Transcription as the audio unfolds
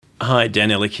Hi, Dan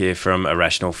Illick here from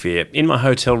Irrational Fear, in my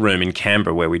hotel room in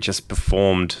Canberra where we just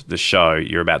performed the show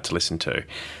you're about to listen to.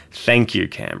 Thank you,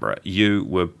 Canberra. You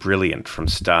were brilliant from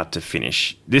start to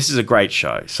finish. This is a great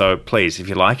show, so please, if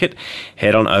you like it,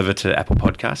 head on over to Apple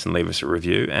Podcasts and leave us a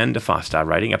review and a 5-star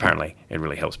rating. Apparently, it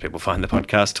really helps people find the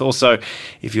podcast. Also,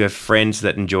 if you have friends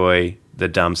that enjoy the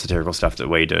dumb, satirical stuff that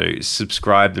we do,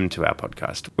 subscribe them to our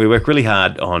podcast. We work really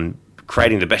hard on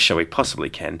creating the best show we possibly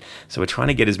can. So we're trying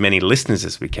to get as many listeners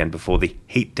as we can before the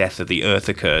heat death of the earth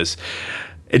occurs.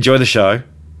 Enjoy the show.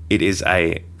 It is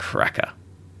a cracker.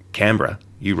 Canberra,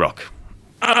 you rock.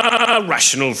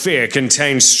 Irrational Fear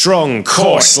contains strong,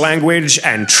 coarse language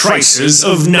and traces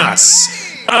of nuts.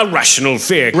 Irrational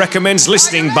Fear recommends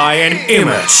listening by an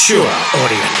immature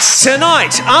audience.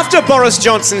 Tonight, after Boris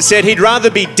Johnson said he'd rather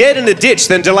be dead in a ditch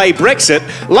than delay Brexit,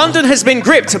 London has been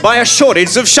gripped by a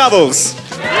shortage of shovels.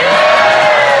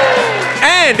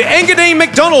 And Engadine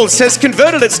McDonald's has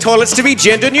converted its toilets to be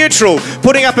gender neutral,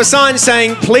 putting up a sign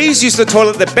saying, please use the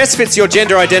toilet that best fits your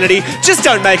gender identity, just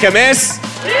don't make a mess.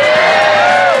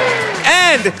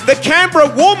 And the Canberra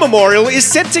War Memorial is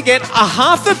set to get a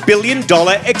 $500 million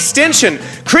extension.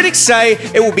 Critics say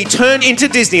it will be turned into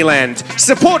Disneyland.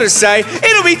 Supporters say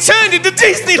it'll be turned into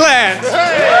Disneyland.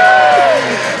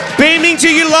 Beaming to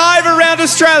you live around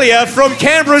Australia from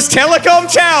Canberra's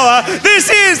Telecom Tower, this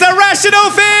is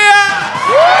Irrational Fear!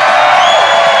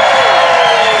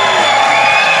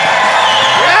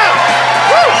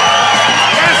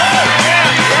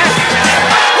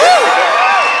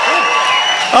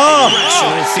 Oh,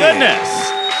 goodness.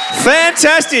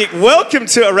 Fantastic. Welcome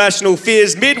to Irrational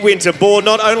Fear's Midwinter Ball.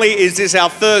 Not only is this our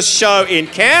first show in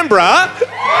Canberra,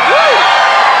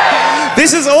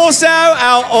 this is also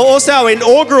our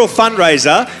inaugural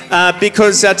fundraiser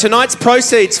because tonight's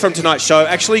proceeds from tonight's show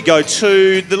actually go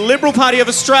to the Liberal Party of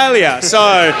Australia. So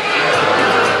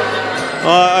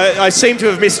I seem to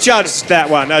have misjudged that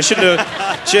one. I shouldn't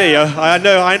have. Gee,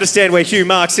 I understand where Hugh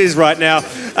Marks is right now.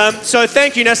 So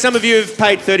thank you. Now, some of you have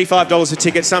paid $35 a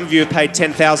ticket. Some of you have paid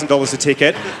 $10,000 a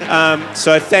ticket.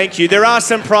 So thank you. There are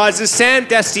some prizes. Sam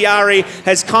Dastiari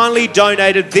has kindly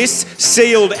donated this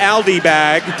sealed Aldi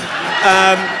bag.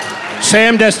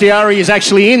 Sam Dastiari is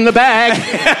actually in the bag.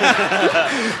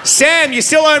 Sam, you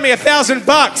still owe me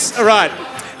 $1,000. All right.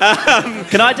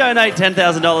 Can I donate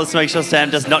 $10,000 to make sure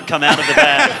Sam does not come out of the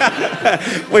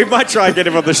bag? We might try and get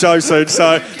him on the show soon,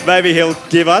 so maybe he'll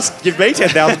give me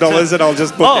 $10,000 and I'll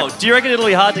just book it. Do you reckon it'll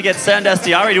be hard to get Sam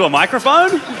Dastiari to a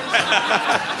microphone?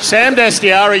 Sam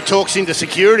Dastiari talks into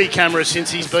security cameras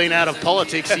since he's been out of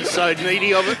politics. He's so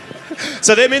needy of it.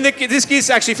 So, this gift's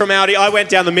actually from Aldi. I went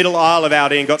down the middle aisle of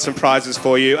Aldi and got some prizes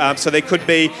for you. So there could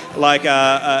be like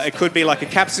a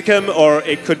capsicum, or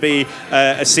it could be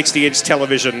a 60-inch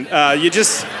television.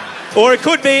 Or it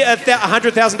could be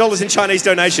 $100,000 in Chinese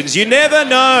donations. You never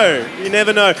know. You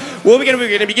never know. Well, we're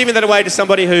going to be giving that away to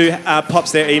somebody who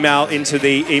pops their email into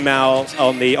the email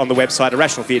on the website,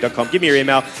 irrationalfear.com. Give me your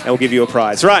email and we'll give you a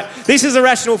prize. Right, this is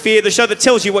Irrational Fear, the show that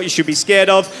tells you what you should be scared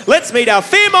of. Let's meet our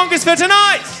fearmongers for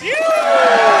tonight.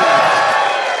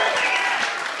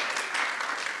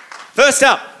 First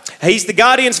up, he's the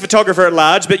Guardian's photographer at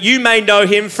large, but you may know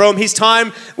him from his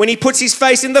time when he puts his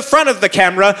face in the front of the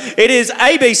camera. It is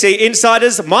ABC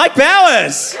Insider's Mike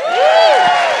Bowers.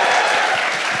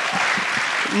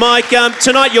 Mike,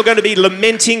 tonight you're going to be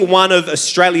lamenting one of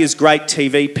Australia's great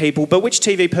TV people, but which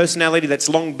TV personality that's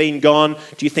long been gone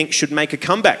do you think should make a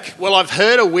comeback? Well, I've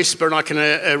heard a whisper, and I can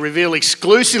reveal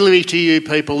exclusively to you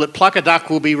people that Pluck a Duck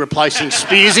will be replacing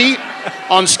Spearsy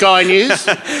on Sky News.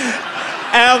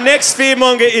 Our next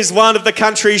fearmonger is one of the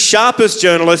country's sharpest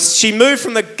journalists. She moved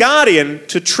from The Guardian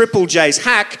to Triple J's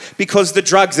Hack because the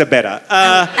drugs are better.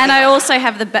 And I also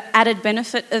have the added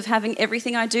benefit of having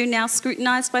everything I do now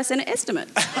scrutinised by Senate Estimate,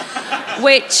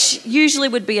 which usually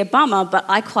would be a bummer, but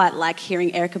I quite like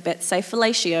hearing Erica Betts say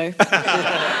fellatio.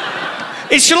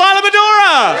 It's Shalala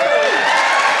Medora!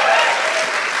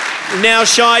 Now,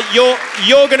 Shai,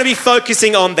 you're going to be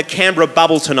focusing on the Canberra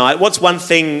bubble tonight. What's one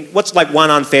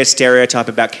unfair stereotype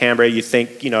about Canberra you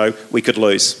think, we could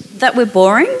lose? That we're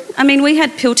boring? I mean, we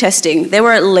had pill testing. There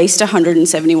were at least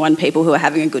 171 people who were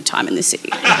having a good time in the city.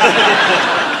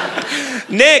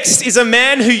 Next is a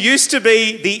man who used to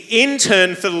be the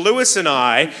intern for Lewis and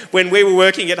I when we were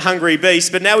working at Hungry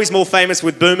Beast, but now he's more famous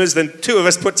with boomers than two of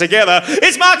us put together.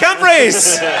 It's Mark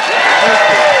Humphries!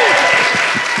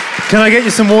 Can I get you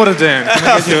some water, Dan?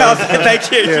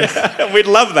 Thank you. Yes. We'd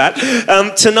love that.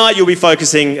 Tonight you'll be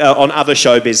focusing on other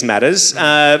showbiz matters.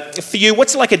 For you,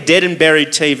 what's like a dead and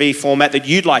buried TV format that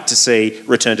you'd like to see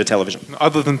return to television?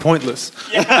 Other than Pointless.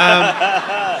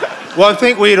 Well, I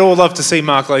think we'd all love to see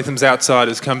Mark Latham's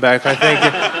Outsiders come back. I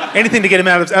think anything to get him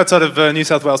outside of New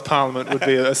South Wales Parliament would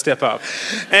be a step up.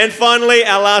 And finally,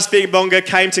 our last big bonga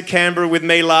came to Canberra with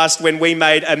me last when we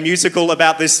made a musical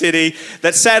about this city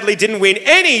that sadly didn't win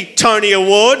any Tony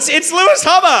Awards. It's Lewis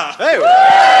Hobber. Hey.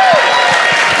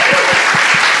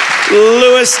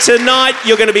 Lewis, tonight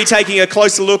you're going to be taking a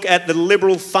closer look at the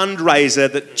Liberal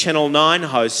fundraiser that Channel 9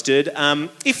 hosted.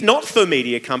 If not for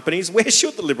media companies, where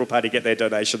should the Liberal Party get their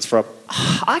donations from?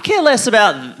 I care less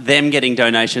about them getting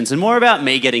donations and more about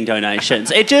me getting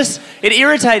donations. It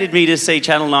irritated me to see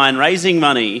Channel 9 raising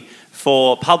money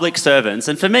for public servants,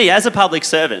 and for me, as a public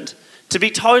servant, to be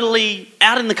totally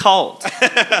out in the cold.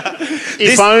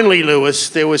 If only, Lewis,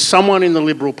 there was someone in the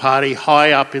Liberal Party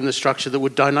high up in the structure that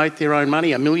would donate their own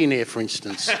money, a millionaire, for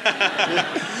instance.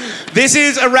 This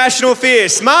is Irrational Fear,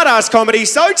 smart-ass comedy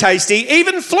so tasty,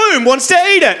 even Flume wants to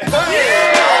eat it.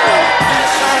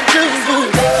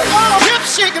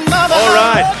 All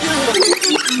right.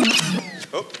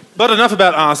 But enough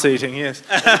about arse eating, yes.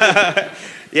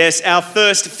 Yes, our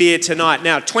first fear tonight.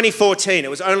 Now, 2014, it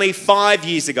was only 5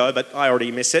 years ago, but I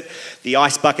already miss it. The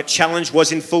Ice Bucket Challenge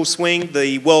was in full swing.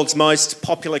 The world's most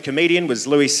popular comedian was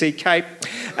Louis C.K.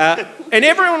 And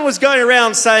everyone was going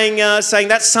around saying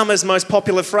that summer's most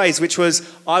popular phrase, which was,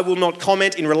 "I will not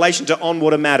comment in relation to On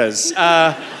Water Matters."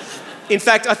 In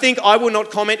fact, I think "I will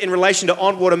not comment in relation to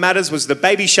On Water Matters" was the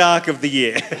baby shark of the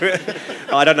year.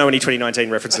 I don't know any 2019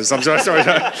 references. I'm sorry.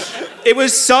 It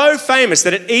was so famous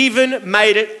that it even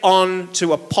made it on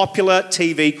to a popular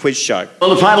TV quiz show. Well,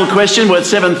 the final question worth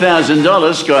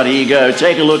 $7,000. Scott, here you go.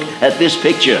 Take a look at this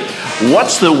picture.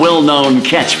 What's the well-known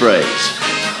catchphrase?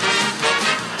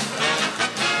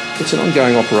 It's an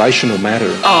ongoing operational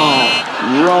matter.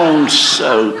 Oh, wrong.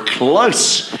 So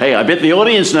close. Hey, I bet the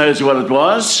audience knows what it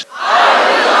was.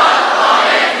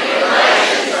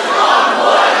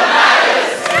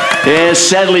 Yes,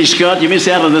 sadly, Scott, you miss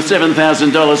out on the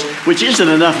 $7,000, which isn't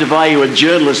enough to buy you a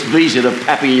journalist visa to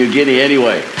Papua New Guinea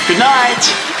anyway. Good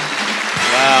night.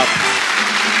 Wow.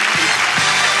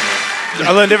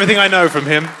 I learned everything I know from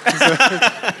him.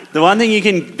 The one thing you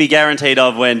can be guaranteed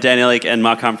of when Dan Ilic and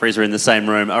Mark Humphries are in the same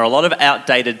room are a lot of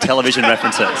outdated television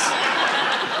references.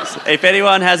 If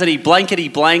anyone has any blankety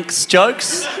blanks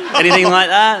jokes, anything like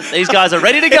that, these guys are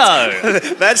ready to go.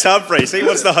 That's Humphries. He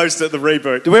was the host at the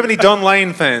reboot. Do we have any Don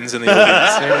Lane fans in the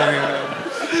audience?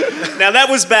 Now, that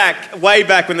was way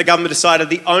back when the government decided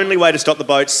the only way to stop the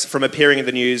boats from appearing in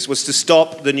the news was to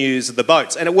stop the news of the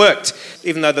boats. And it worked,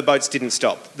 even though the boats didn't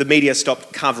stop. The media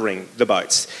stopped covering the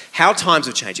boats. How times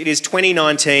have changed. It is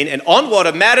 2019 and On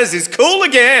Water Matters is cool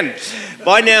again.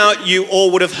 By now, you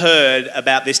all would have heard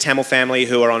about this Tamil family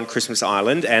who are on Christmas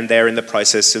Island and they're in the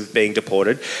process of being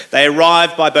deported. They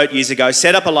arrived by boat years ago,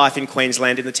 set up a life in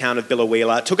Queensland in the town of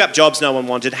Biloela, took up jobs no one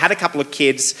wanted, had a couple of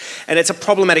kids, and it's a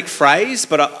problematic phrase,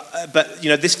 but you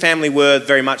know, this family were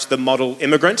very much the model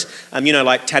immigrant, you know,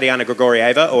 like Tatiana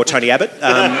Grigorieva or Tony Abbott.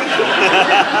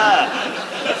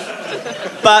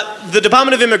 But the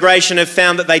Department of Immigration have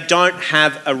found that they don't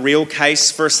have a real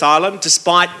case for asylum,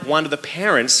 despite one of the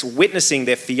parents witnessing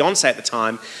their fiancé at the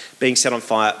time being set on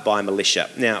fire by a militia.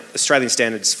 Now, Australian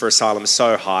standards for asylum are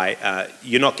so high,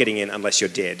 you're not getting in unless you're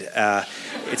dead.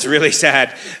 It's really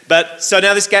sad. But so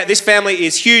now this family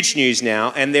is huge news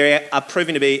now, and they are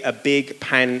proving to be a big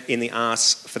pain in the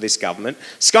arse for this government.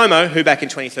 ScoMo, who back in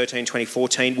 2013,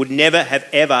 2014 would never have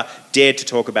ever dared to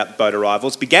talk about boat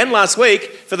arrivals, began last week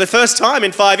for the first time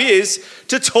in 5 years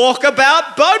to talk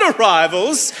about boat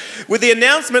arrivals with the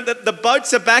announcement that the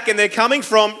boats are back and they're coming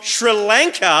from Sri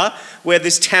Lanka, where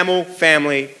this Tamil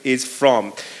family is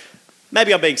from.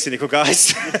 Maybe I'm being cynical,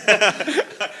 guys.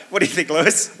 What do you think,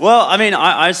 Lewis? Well, I mean,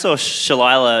 I saw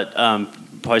Shalila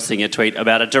posting a tweet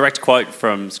about a direct quote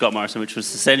from Scott Morrison, which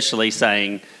was essentially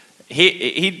saying,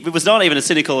 he was not even a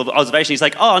cynical observation. He's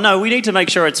like, oh, no, we need to make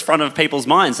sure it's front of people's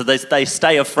minds so they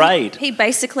stay afraid. He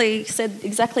basically said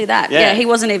exactly that. Yeah, he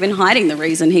wasn't even hiding the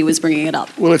reason he was bringing it up.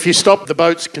 Well, if you stop the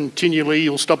boats continually,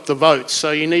 you'll stop the votes.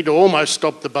 So you need to almost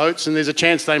stop the boats, and there's a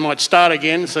chance they might start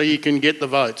again so you can get the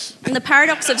votes. And the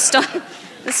paradox of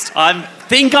I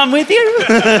think I'm with you.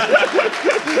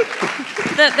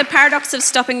 The paradox of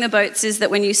stopping the boats is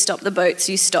that when you stop the boats,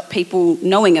 you stop people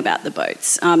knowing about the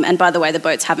boats. And by the way, the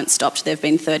boats haven't stopped. There have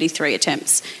been 33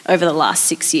 attempts over the last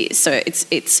 6 years. So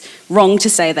it's wrong to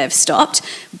say they've stopped.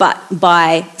 But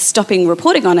by stopping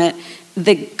reporting on it,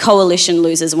 the coalition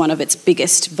loses one of its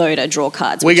biggest voter draw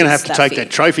cards. We're going to have to take that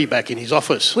trophy back in his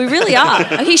office. We really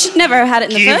are. He should never have had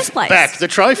it in the first place. Give back the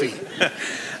trophy.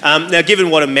 Now, given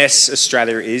what a mess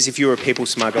Australia is, if you were a people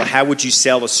smuggler, how would you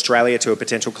sell Australia to a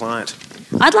potential client?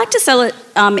 I'd like to sell it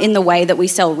in the way that we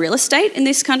sell real estate in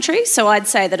this country. So I'd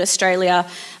say that Australia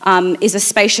is a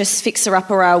spacious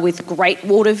fixer-upper with great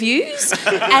water views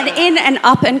and in an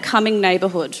up-and-coming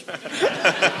neighbourhood.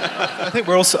 I think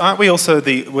we're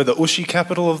the Ushy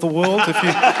capital of the world.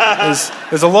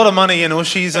 There's a lot of money in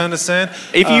Ushis, I understand.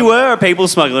 If you were a people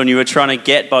smuggler and you were trying to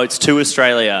get boats to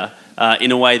Australia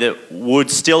in a way that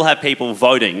would still have people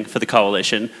voting for the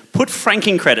coalition, put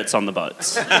franking credits on the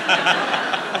boats.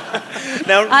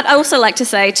 Now, I'd also like to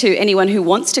say to anyone who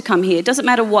wants to come here, it doesn't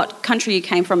matter what country you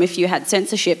came from if you had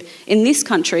censorship. In this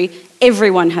country,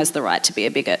 everyone has the right to be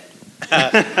a bigot.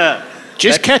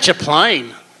 Just catch a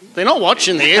plane. They're not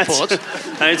watching the airports.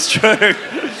 That's true.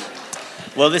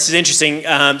 Well, this is interesting.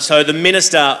 So the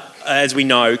minister, as we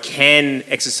know, can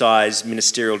exercise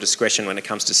ministerial discretion when it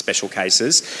comes to special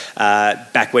cases.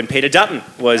 Back when Peter Dutton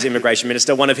was Immigration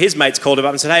Minister, one of his mates called him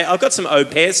up and said, "Hey, I've got some au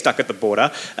pairs stuck at the border.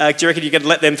 Do you reckon you can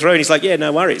let them through?" And he's like, "Yeah,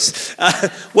 no worries."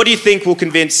 What do you think will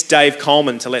convince Dave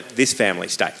Coleman to let this family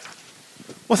stay?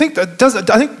 Well, I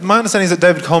think my understanding is that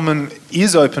David Coleman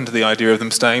is open to the idea of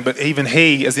them staying, but even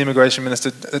he, as the Immigration Minister,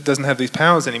 doesn't have these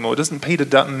powers anymore. Doesn't Peter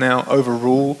Dutton now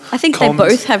overrule I think Coleman's...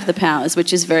 they both have the powers,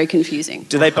 which is very confusing.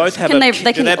 Do they both have They a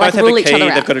can do they both have rule a each other key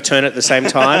out. they've got to turn at the same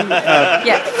time?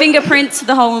 Yeah, fingerprints,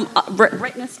 the whole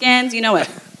retina scans, you know it.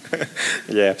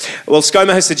 Yeah. Well,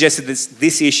 ScoMo has suggested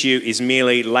this issue is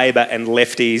merely Labor and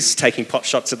lefties taking pot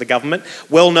shots at the government.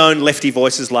 Well-known lefty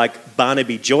voices like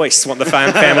Barnaby Joyce want the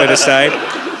family to stay.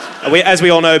 As we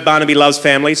all know, Barnaby loves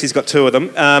families. He's got 2 of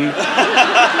them.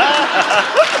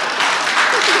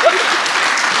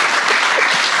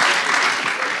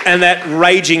 And that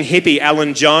raging hippie,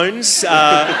 Alan Jones,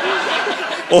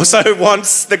 also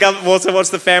wants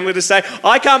the family to stay.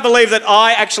 I can't believe that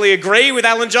I actually agree with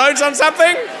Alan Jones on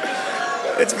something.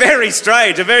 It's very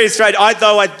strange.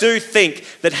 I do think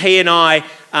that he and I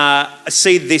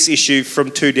see this issue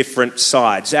from 2 different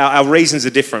sides. Our reasons are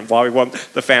different why we want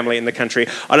the family in the country.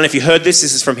 I don't know if you heard this.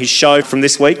 This is from his show from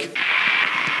this week.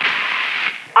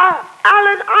 Oh,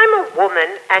 Alan, I'm a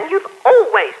woman and you've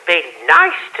always been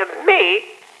nice to me.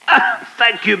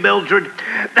 Thank you, Mildred.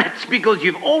 That's because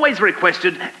you've always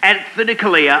requested Anthony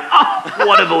Kalia. Oh,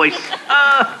 what a voice.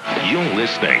 You're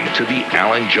listening to the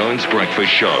Alan Jones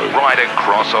Breakfast Show right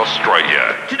across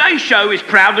Australia. Today's show is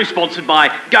proudly sponsored by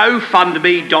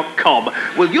GoFundMe.com.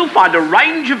 Well, you'll find a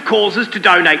range of causes to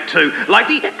donate to, like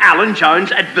the Alan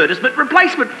Jones Advertisement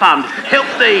Replacement Fund. Help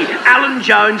the Alan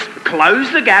Jones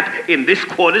close the gap in this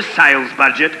quarter's sales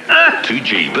budget.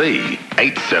 2GB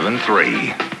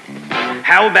 873.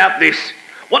 How about this?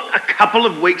 What a couple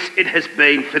of weeks it has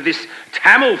been for this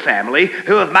Tamil family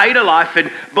who have made a life in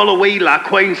Bullawila,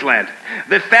 Queensland.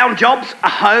 They've found jobs, a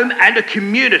home and a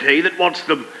community that wants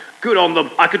them. Good on them.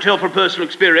 I can tell from personal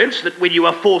experience that when you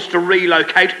are forced to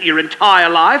relocate your entire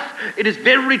life, it is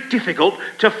very difficult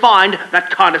to find that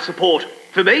kind of support.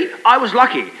 For me, I was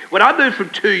lucky. When I moved from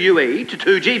 2UE to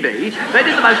 2GB, they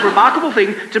did the most remarkable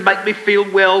thing to make me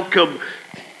feel welcome.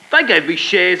 They gave me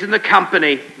shares in the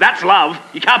company. That's love.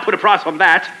 You can't put a price on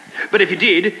that. But if you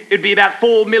did, it'd be about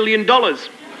 $4 million.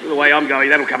 The way I'm going,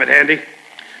 that'll come in handy.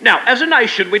 Now, as a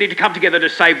nation, we need to come together to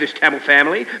save this Tamil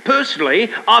family. Personally,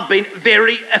 I've been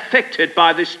very affected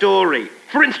by this story.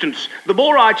 For instance, the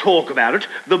more I talk about it,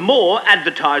 the more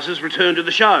advertisers return to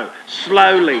the show.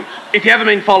 Slowly. If you haven't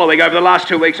been following, over the last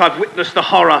 2 weeks, I've witnessed the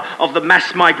horror of the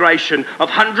mass migration of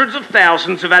hundreds of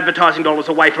thousands of advertising dollars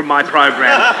away from my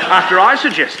program. After I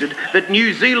suggested that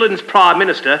New Zealand's Prime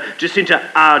Minister, Jacinda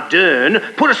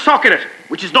Ardern, put a sock in it,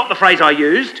 which is not the phrase I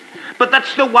used, but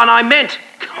that's the one I meant.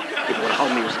 God, people want to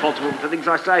hold me responsible for the things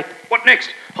I say. What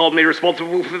next? Hold me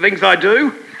responsible for the things I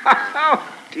do?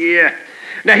 Oh, dear.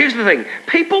 Now, here's the thing.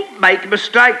 People make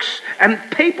mistakes, and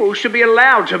people should be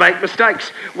allowed to make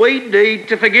mistakes. We need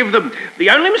to forgive them. The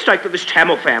only mistake that this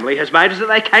Tamil family has made is that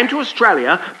they came to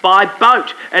Australia by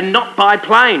boat and not by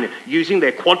plane, using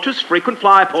their Qantas frequent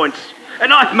flyer points.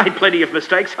 And I've made plenty of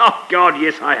mistakes. Oh, God,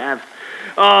 yes, I have.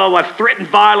 Oh, I've threatened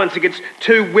violence against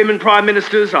 2 women prime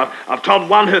ministers. I've told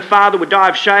one her father would die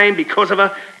of shame because of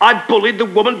her. I bullied the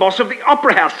woman boss of the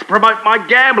Opera House to promote my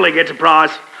gambling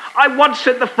enterprise. I once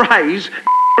said the phrase,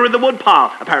 in the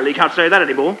woodpile. Apparently you can't say that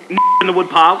anymore. In the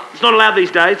woodpile. It's not allowed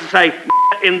these days to say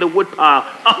in the woodpile.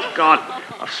 Oh, God,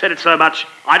 I've said it so much.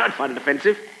 I don't find it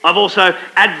offensive. I've also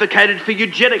advocated for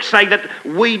eugenics, saying that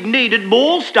we needed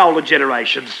more stolen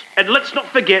generations. And let's not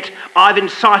forget, I've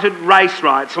incited race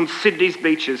riots on Sydney's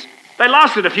beaches. They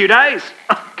lasted a few days.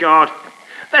 Oh, God.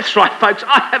 That's right, folks,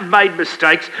 I have made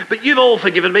mistakes, but you've all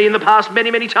forgiven me in the past many,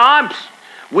 many times.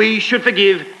 We should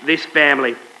forgive this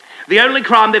family. The only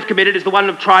crime they've committed is the one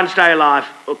of trying to stay alive.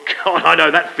 Oh, God, I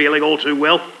know that feeling all too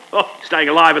well. Oh, staying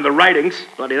alive in the ratings.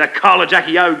 Bloody that Kyla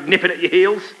Jackie O nipping at your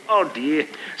heels. Oh dear.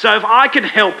 So if I can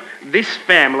help this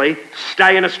family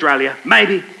stay in Australia,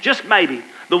 maybe, just maybe,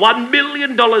 the $1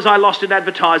 million I lost in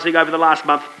advertising over the last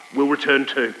month will return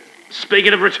too.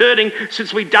 Speaking of returning,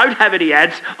 since we don't have any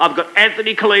ads, I've got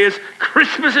Anthony Callea's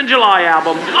Christmas in July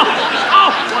album.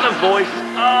 Oh, what a voice.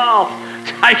 Oh,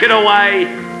 take it away.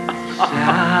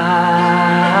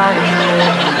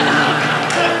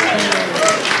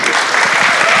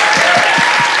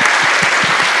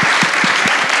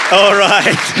 All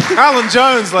right. Alan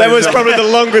Jones, that was probably the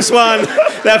longest one.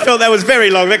 That was very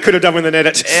long. That could have done with an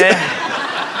edit.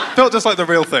 Felt just like the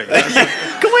real thing.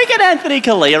 Can we get Anthony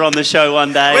Callea on the show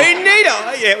one day? We need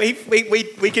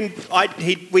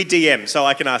we DM, so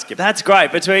I can ask him. That's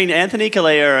great. Between Anthony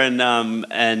Callea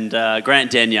and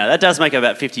Grant Denyer, that does make up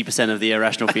about 50% of the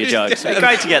Irrational Fear jokes. It'd be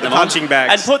great to get them punching on.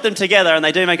 bags. And put them together, and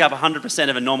they do make up 100%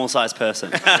 of a normal-sized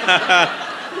person.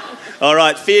 All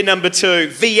right, fear number 2.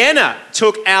 Vienna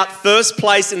took out first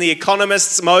place in The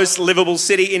Economist's Most Livable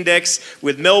City Index,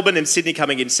 with Melbourne and Sydney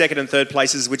coming in second and third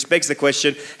places, which begs the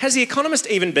question, has The Economist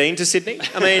even been to Sydney?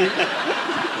 I mean...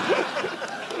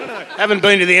 Haven't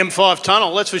been to the M5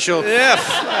 tunnel, that's for sure. Yeah,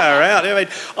 far out. I mean,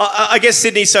 I guess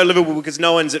Sydney's so livable because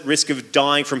no one's at risk of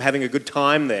dying from having a good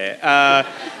time there.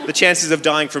 The chances of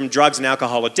dying from drugs and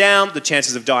alcohol are down. The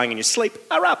chances of dying in your sleep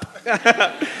are up.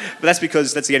 But that's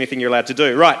because that's the only thing you're allowed to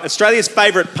do. Right, Australia's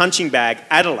favourite punching bag,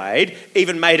 Adelaide,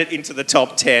 even made it into the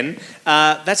top 10.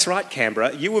 That's right,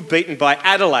 Canberra. You were beaten by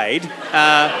Adelaide.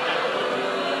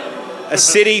 A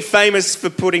city famous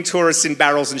for putting tourists in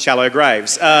barrels and shallow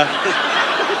graves.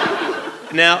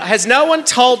 Now, has no one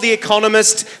told The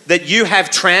Economist that you have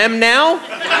tram now?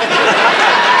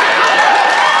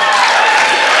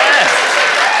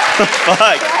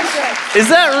 Fuck. Is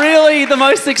that really the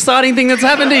most exciting thing that's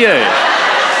happened to you?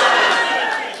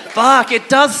 Fuck, it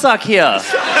does suck here.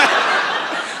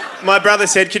 My brother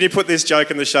said, can you put this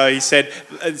joke in the show? He said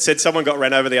someone got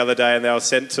ran over the other day and they were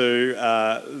sent to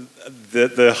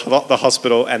the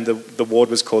hospital, and the ward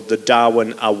was called the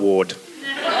Darwin Award.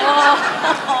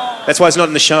 That's why it's not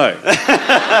in the show.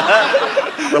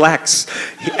 Relax.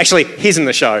 Actually, he's in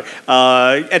the show.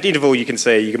 At the interval, you can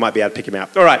see, you might be able to pick him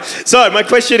out. All right. So my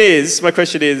question is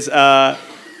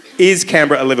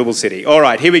Canberra a livable city? All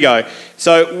right, here we go.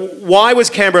 So why was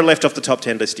Canberra left off the top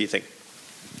 10 list, do you think?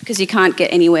 Because you can't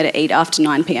get anywhere to eat after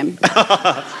 9 p.m.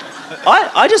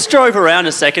 I just drove around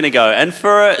a second ago, and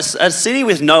for a city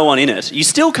with no one in it, you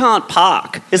still can't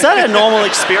park. Is that a normal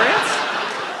experience?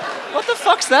 What the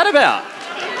fuck's that about?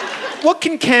 What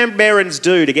can Canberrans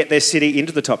do to get their city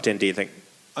into the top 10, do you think?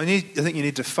 I think you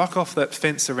need to fuck off that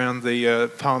fence around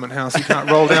the Parliament House. You can't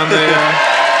roll down the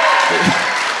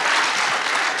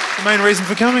main reason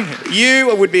for coming here.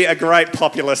 You would be a great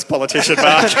populist politician,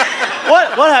 Mark.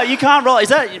 What? You can't roll. Is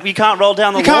that you can't roll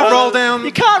down the lawn? You can't roll down.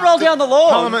 You can't roll down the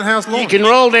lawn. Parliament House lawn. You can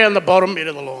roll down the bottom bit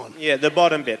of the lawn. Yeah, the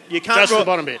bottom bit. You can't just the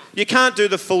bottom bit. You can't do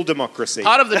the full democracy.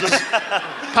 Part of the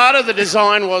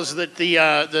design was that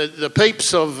the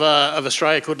peeps of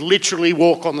Australia could literally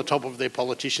walk on the top of their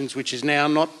politicians, which is now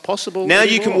not possible. Now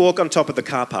anymore. you can walk on top of the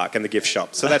car park and the gift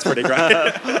shop, so that's pretty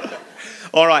great.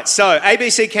 All right, so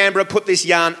ABC Canberra put this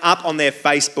yarn up on their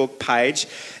Facebook page,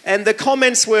 and the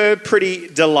comments were pretty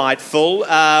delightful.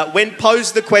 When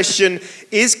posed the question,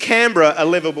 is Canberra a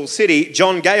livable city,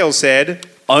 John Gale said...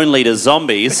 Only to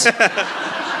zombies.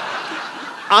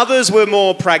 Others were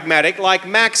more pragmatic, like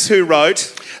Max, who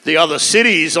wrote... The other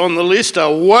cities on the list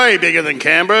are way bigger than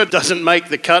Canberra. It doesn't make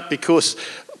the cut because,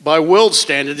 by world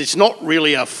standards, it's not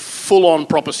really a full-on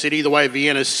proper city the way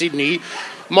Vienna, Sydney,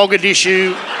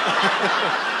 Mogadishu,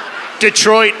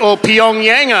 Detroit or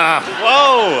Pyongyang are.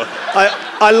 Whoa!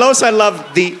 I also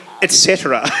love the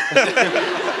etc.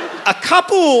 A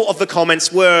couple of the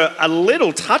comments were a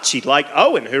little touchy, like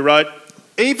Owen, who wrote...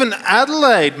 Even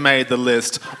Adelaide made the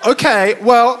list. Okay,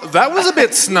 well, that was a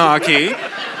bit snarky.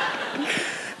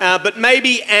 But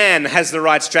maybe Anne has the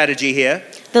right strategy here.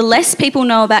 The less people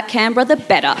know about Canberra, the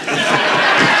better.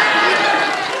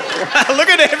 Look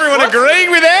at everyone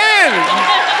agreeing with Anne.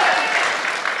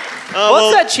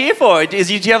 What's that cheer for? Do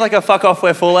you have like a fuck off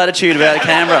we're full attitude about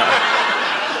Canberra?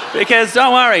 Because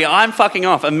don't worry, I'm fucking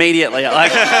off immediately.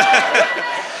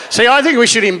 See, I think we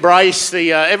should embrace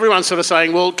the... everyone's sort of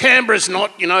saying, well, Canberra's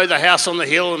not, the house on the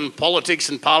hill and politics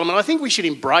and parliament. I think we should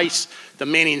embrace the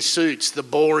men in suits, the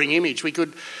boring image. We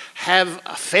could have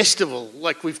a festival.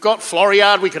 Like we've got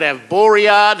Floriade, we could have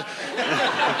Boreard.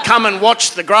 Come and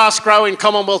watch the grass grow in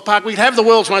Commonwealth Park. We'd have the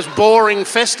world's most boring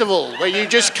festival where you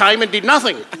just came and did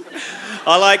nothing.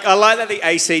 I like that the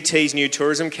ACT's new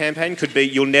tourism campaign could be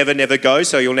 "You'll never, never go,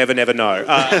 so you'll never, never know."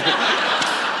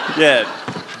 Yeah.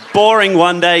 Boring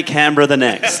one day, Canberra the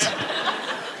next.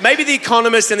 Maybe The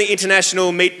Economist and the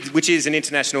which is an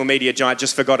international media giant,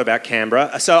 just forgot about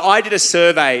Canberra. So I did a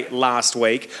survey last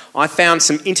week. I found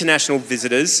some international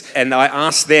visitors and I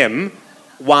asked them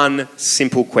one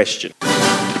simple question.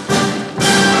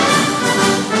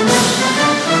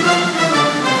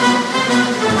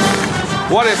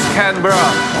 What is Canberra?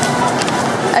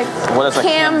 What is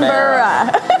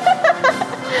Canberra.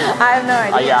 I have no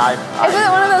idea. Is it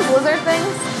one of those lizard things?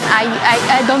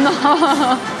 I don't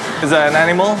know. Is it an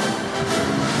animal?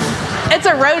 It's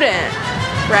a rodent,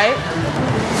 right?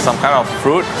 Some kind of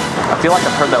fruit? I feel like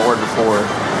I've heard that word before.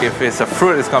 If it's a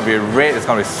fruit, it's gonna be red, it's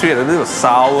gonna be sweet, a little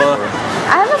sour.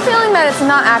 I have a feeling that it's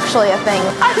not actually a thing.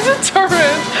 I'm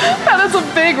determined that it's a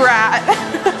big rat.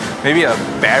 Maybe a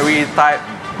berry type.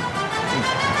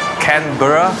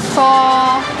 Canberra?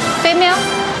 For female?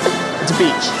 It's a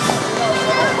beach.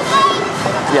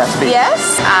 Yeah, it's a beach.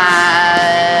 Yes.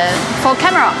 For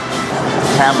camera.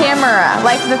 Camera,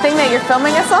 like the thing that you're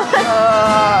filming us on?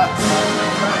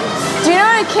 Do you know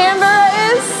what a Canberra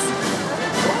is?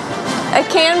 A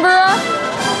Canberra?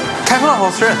 Canberra,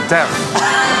 Australia? Damn.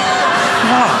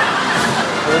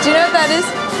 Do you know what that is?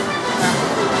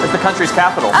 It's the country's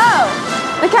capital. Oh,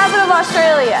 the capital of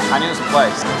Australia. I knew it was a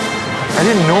place. I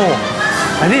didn't know.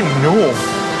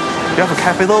 You have a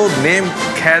capital named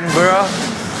Canberra?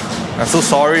 I'm so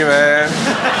sorry, man.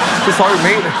 So sorry,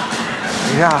 mate.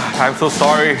 Yeah, I'm so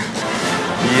sorry.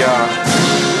 Yeah.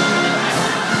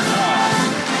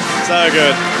 So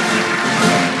good.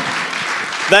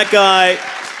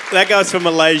 That guy's from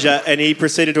Malaysia and he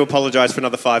proceeded to apologise for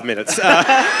another 5 minutes.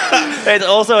 It's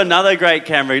also another great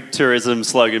Canberra tourism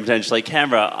slogan, potentially.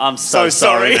 Canberra, I'm so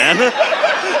sorry, man.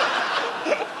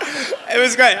 It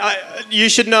was great. You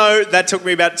should know that took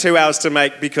me about 2 hours to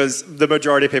make because the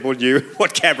majority of people knew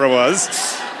what Canberra was.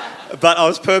 But I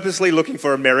was purposely looking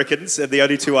for Americans, and the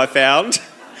only two I found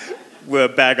were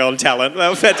bag on talent. They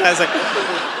were fantastic.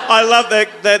 I love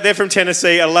that they're from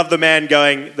Tennessee. I love the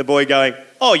boy going,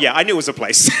 oh yeah, I knew it was a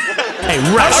place.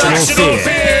 Irrational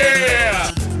fear.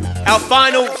 Our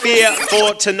final fear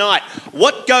for tonight.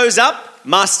 What goes up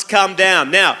must come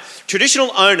down. Now,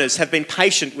 traditional owners have been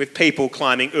patient with people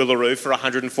climbing Uluru for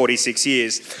 146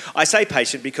 years. I say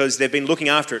patient because they've been looking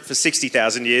after it for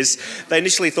 60,000 years. They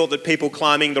initially thought that people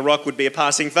climbing the rock would be a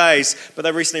passing phase, but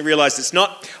they recently realised it's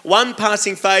not. One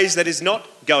passing phase that is not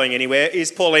going anywhere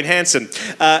is Pauline Hanson.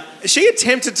 She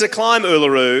attempted to climb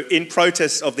Uluru in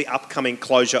protest of the upcoming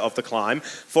closure of the climb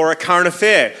for a current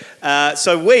affair.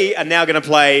 So we are now going to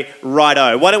play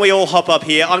Righto. Why don't we all hop up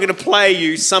here? I'm going to play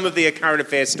you some of the current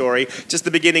affair story, just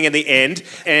the beginning and the end,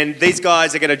 and these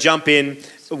guys are going to jump in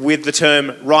with the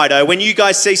term Righto. When you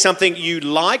guys see something you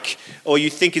like or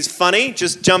you think is funny,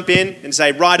 just jump in and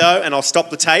say Righto, and I'll stop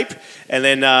the tape, and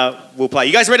then we'll play.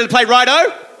 You guys ready to play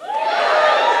Righto?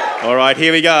 All right,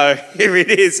 here we go. Here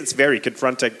it is. It's very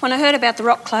confronting. When I heard about the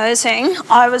rock closing,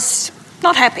 I was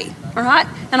not happy, all right?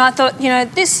 And I thought,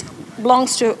 this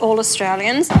belongs to all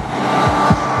Australians.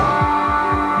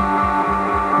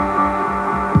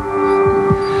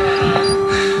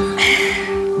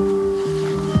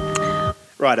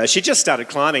 Righto, she just started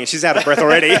climbing and she's out of breath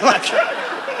already. I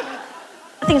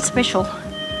think it's special.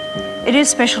 It is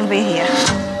special to be here.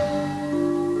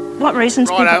 What reasons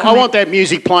people come I want that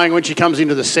music playing when she comes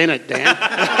into the Senate, Dan.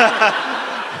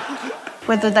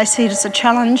 Whether they see it as a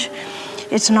challenge,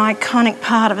 it's an iconic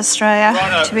part of Australia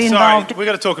to be involved. Sorry, we've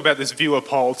got to talk about this viewer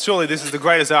poll. Surely this is the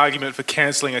greatest argument for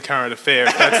cancelling a current affair.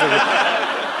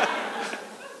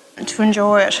 To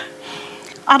enjoy it.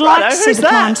 I'd like to see the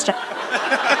climb start.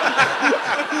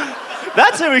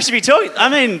 That's who we should be talking. I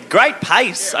mean, great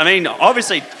pace. I mean,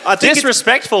 obviously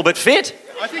disrespectful but fit.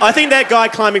 I think that guy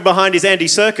climbing behind is Andy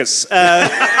Serkis.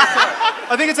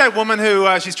 I think it's that woman who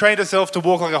she's trained herself to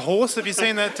walk like a horse. Have you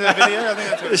seen that video? I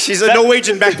think that's She's a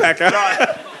Norwegian backpacker.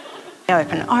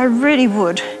 Open. I really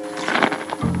would.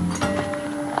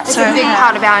 It's a big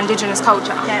part of our Indigenous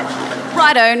culture.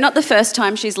 Righto, not the first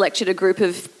time she's lectured a group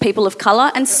of people of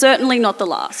colour, and certainly not the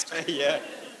last. Yeah.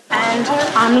 And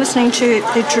I'm listening to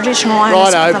the traditional owners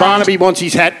of the Righto, land. Barnaby wants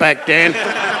his hat back, Dan.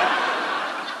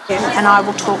 And I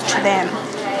will talk to them.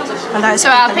 So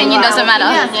our opinion doesn't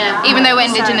matter, even though we're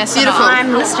Indigenous. Beautiful.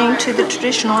 I'm listening to the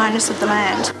traditional owners of the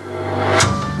land.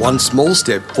 One small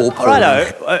step for Paul.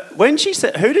 Righto, when she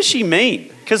said, who does she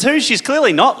mean? Because she's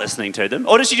clearly not listening to them.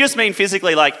 Or does she just mean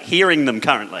physically, like, hearing them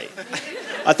currently?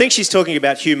 I think she's talking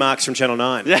about Hugh Marks from Channel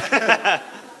 9. If you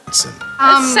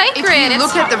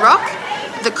look at the rock,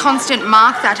 the constant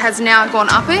mark that has now gone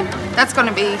up it, that's going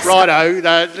to be... Righto,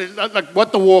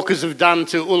 what the walkers have done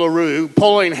to Uluru,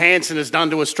 Pauline Hanson has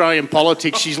done to Australian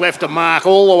politics. She's left a mark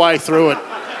all the way through it.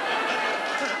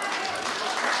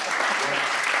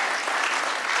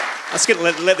 was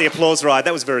going to let the applause ride.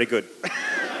 That was very good.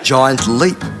 Giant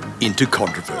leap into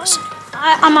controversy.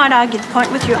 I might argue the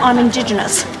point with you. I'm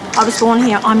Indigenous. I was born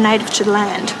here. I'm native to the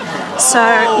land. So,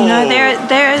 you know,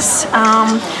 there's...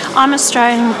 I'm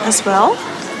Australian as well,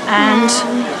 and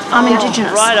I'm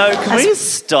Indigenous. Righto, can we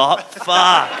stop?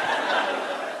 Fuck.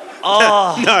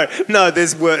 Oh. No,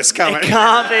 there's worse coming. It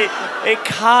can't be. It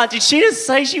can't. Did she just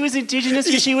say she was Indigenous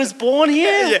because she was born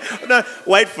here? Yeah. No,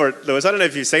 wait for it, Lewis. I don't know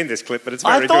if you've seen this clip, but it's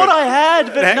very good. I thought I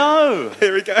had, but no.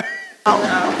 Here we go.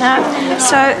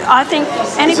 So I think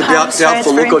any part of Australia is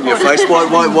doubtful very look on your face.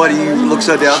 Why do you look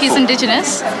so doubtful? She's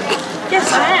Indigenous.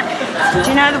 Yes, I am. Do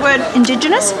you know the word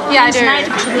Indigenous? Yeah, I It's do.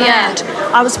 native to the land.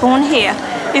 I was born here.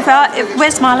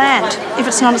 Where's my land if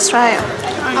it's not Australia?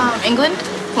 England?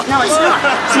 No, it's not.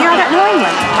 See, I don't know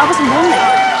England. I wasn't born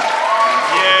there.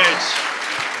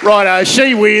 Righto,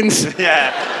 she wins.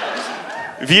 Yeah.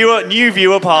 New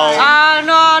viewer poll.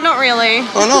 No, not really.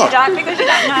 Oh, no. You don't, because you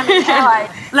don't know me.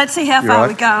 Let's see how far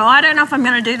we go. I don't know if I'm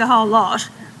going to do the whole lot,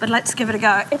 but let's give it a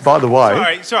go. By the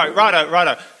way... Sorry,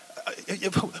 righto.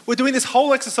 We're doing this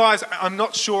whole exercise. I'm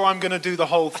not sure I'm going to do the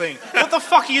whole thing. What the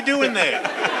fuck are you doing there?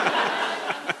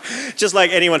 Just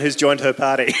like anyone who's joined her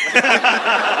party.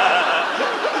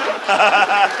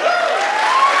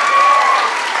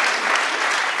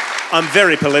 I'm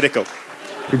very political.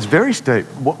 It's very steep.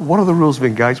 What are the rules of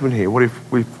engagement here? What if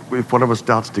one of us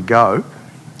starts to go?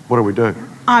 What do we do?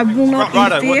 I will not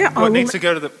interfere. What needs to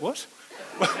go to the... What?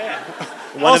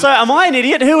 Also, am I an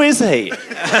idiot? Who is he?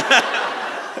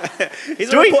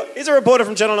 He's a reporter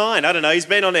from Channel 9. I don't know. He's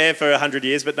been on air for 100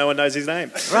 years, but no one knows his name.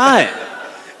 Right.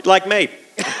 Like me.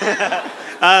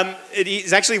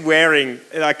 He's actually wearing,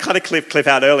 I cut a clip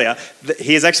out earlier,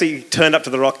 he has actually turned up to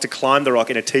the rock to climb the rock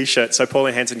in a T-shirt, so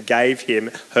Pauline Hanson gave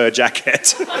him her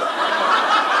jacket.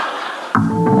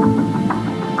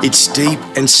 It's steep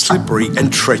and slippery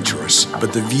and treacherous,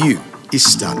 but the view is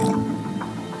stunning.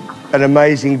 An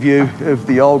amazing view of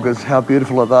the Olgas. How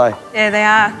beautiful are they? Yeah, they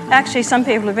are. Actually, some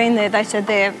people have been there. They said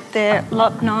they're a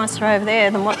lot nicer over there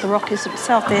than what the rock is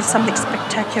itself. There's something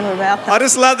spectacular about that. I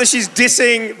just love that she's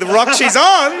dissing the rock she's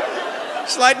on.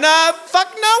 She's like, nah,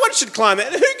 fuck, no one should climb it.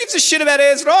 Who gives a shit about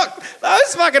Ayers Rock?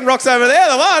 Those fucking rocks over there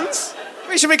are the ones.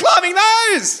 We should be climbing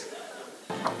those.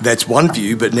 That's one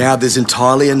view, but now there's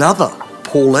entirely another.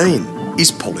 Pauline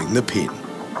is pulling the pin.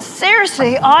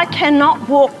 Seriously, I cannot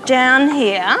walk down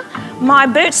here. My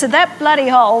boots are that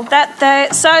bloody old that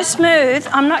they're so smooth,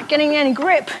 I'm not getting any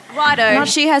grip. Righto,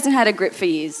 she hasn't had a grip for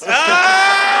years.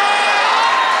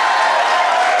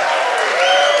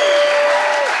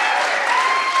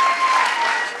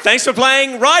 Thanks for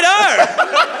playing Righto!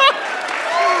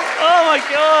 Oh my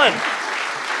God.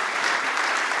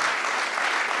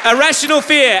 Irrational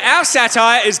Fear. Our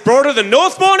satire is broader than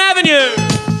Northbourne Avenue.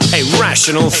 A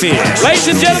Rational Fear. Ladies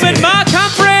and gentlemen, Mark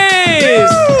Humphries!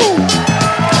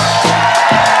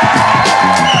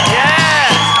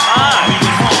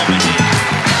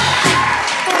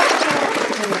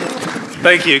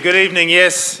 Thank you. Good evening.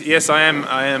 Yes, I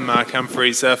am Mark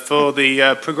Humphries. For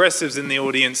the progressives in the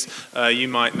audience, you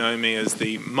might know me as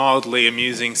the mildly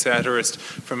amusing satirist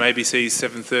from ABC's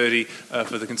 7:30.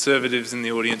 For the conservatives in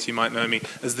the audience, you might know me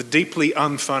as the deeply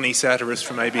unfunny satirist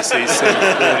from ABC's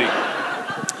 7:30.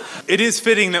 It is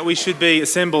fitting that we should be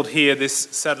assembled here this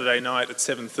Saturday night at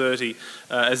 7:30,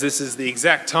 as this is the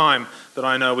exact time that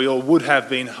I know we all would have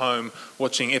been home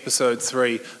watching episode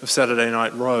 3 of Saturday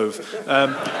Night Rove.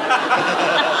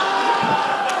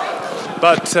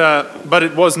 But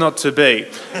it was not to be.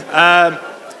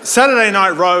 Saturday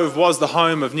Night Rove was the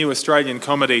home of New Australian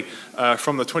Comedy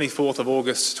from the 24th of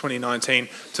August 2019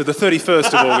 to the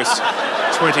 31st of August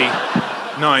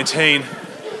 2019.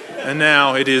 And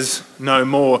now it is no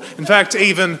more. In fact,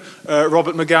 even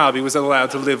Robert Mugabe was allowed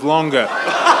to live longer.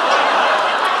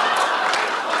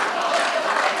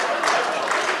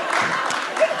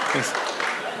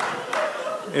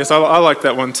 Yes, I like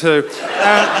that one too.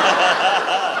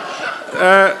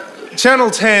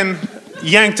 Channel 10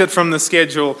 yanked it from the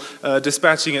schedule,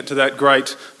 dispatching it to that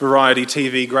great variety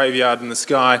TV graveyard in the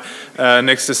sky,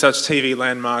 next to such TV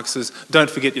landmarks as Don't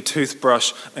Forget Your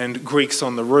Toothbrush and Greeks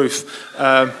on the Roof.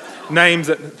 Names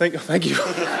that... Thank you.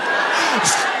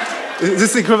 Is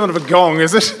this the equivalent of a gong,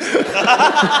 is it?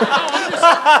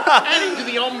 Adding to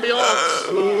the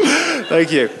ambiance.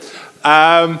 Thank you.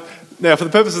 Now, for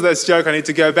the purpose of this joke, I need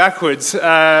to go backwards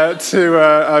it's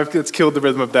killed the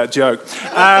rhythm of that joke.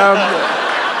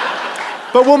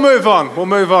 But we'll move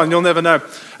on. You'll never know.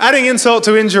 Adding insult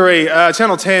to injury,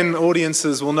 Channel 10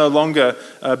 audiences will no longer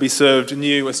be served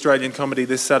new Australian comedy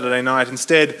this Saturday night.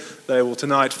 Instead, they will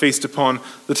tonight feast upon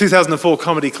the 2004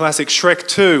 comedy classic Shrek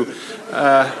 2,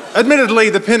 admittedly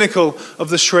the pinnacle of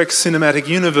the Shrek cinematic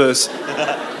universe.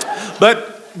 But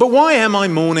why am I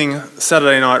mourning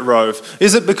Saturday Night Rove?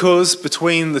 Is it because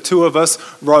between the two of us,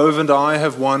 Rove and I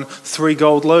have won 3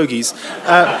 gold Logies?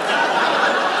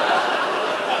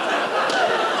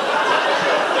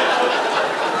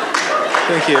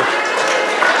 Thank you.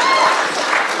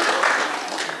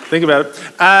 Think about it.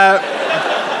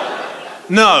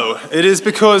 No, it is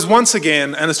because once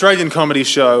again an Australian comedy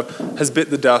show has bit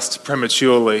the dust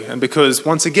prematurely, and because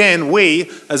once again we,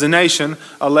 as a nation,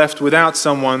 are left without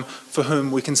someone for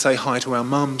whom we can say hi to our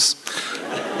mums.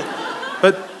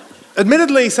 But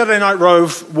admittedly, Saturday Night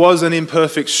Rove was an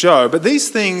imperfect show, but these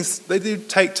things, they do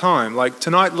take time. Like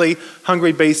Tonightly,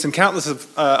 Hungry Beast, and countless of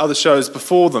other shows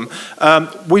before them.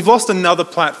 We've lost another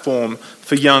platform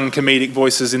for young comedic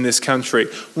voices in this country,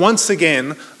 once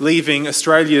again leaving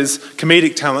Australia's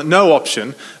comedic talent no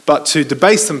option but to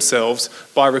debase themselves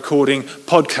by recording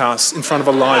podcasts in front of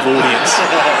a live audience.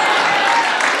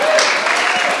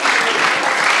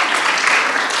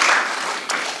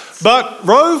 But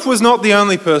Rove was not the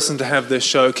only person to have their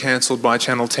show cancelled by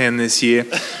Channel 10 this year.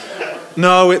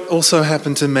 No, it also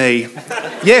happened to me.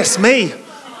 Yes, me.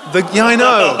 I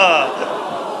know.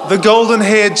 The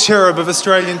golden-haired cherub of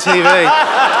Australian TV.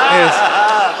 Yes.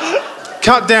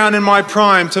 Cut down in my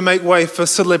prime to make way for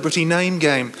Celebrity Name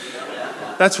Game.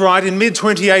 That's right, in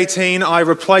mid-2018 I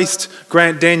replaced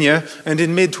Grant Denyer, and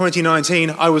in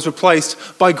mid-2019 I was replaced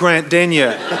by Grant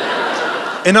Denyer.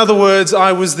 In other words,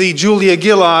 I was the Julia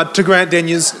Gillard to Grant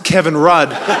Denyer's Kevin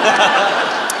Rudd.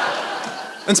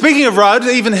 And speaking of Rudd,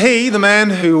 even he, the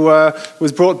man who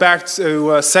was brought back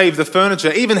to save the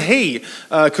furniture, even he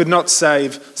could not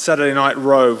save Saturday Night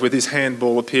Rove with his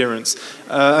handball appearance.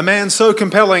 A man so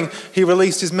compelling, he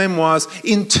released his memoirs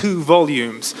in 2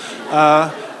 volumes.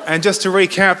 And just to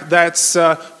recap, that's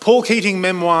Paul Keating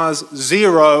Memoirs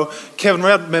 0, Kevin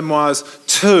Rudd Memoirs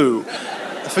 2.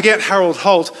 Forget Harold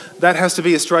Holt, that has to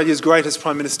be Australia's greatest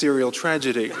prime ministerial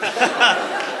tragedy.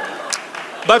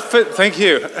 Thank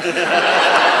you.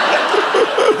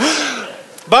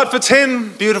 But for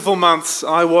 10 beautiful months,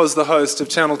 I was the host of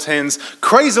Channel 10's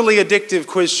crazily addictive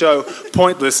quiz show,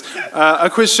 Pointless, a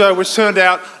quiz show which turned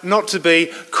out not to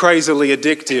be crazily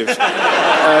addictive.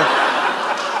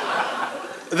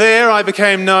 There, I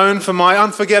became known for my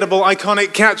unforgettable,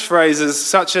 iconic catchphrases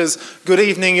such as, "Good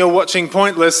evening, you're watching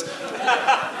Pointless,"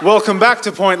 "Welcome back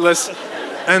to Pointless,"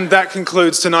 and that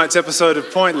concludes tonight's episode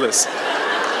of Pointless.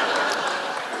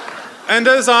 And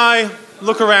as I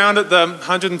look around at the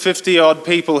 150-odd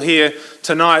people here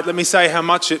tonight, let me say how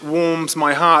much it warms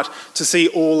my heart to see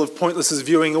all of Pointless's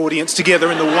viewing audience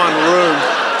together in the one room.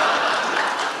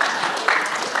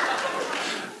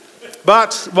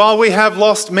 But while we have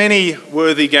lost many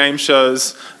worthy game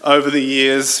shows over the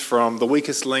years, from The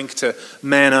Weakest Link to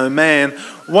Man Oh Man,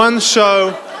 one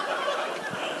show...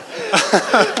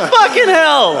 Fucking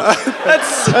hell!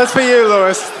 That's for you,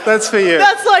 Lewis. That's for you.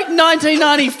 That's like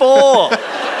 1994.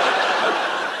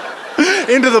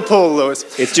 Into the pool, Lewis.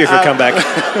 It's due for a comeback.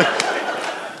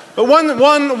 But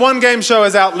one game show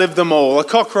has outlived them all. A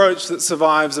cockroach that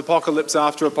survives apocalypse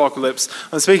after apocalypse.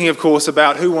 I'm speaking, of course,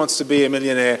 about Who Wants to Be a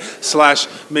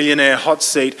Millionaire/Millionaire Hot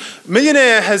Seat.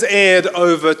 Millionaire has aired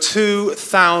over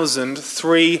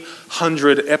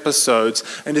 2,300 episodes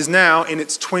and is now in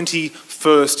its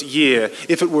 21st year.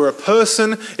 If it were a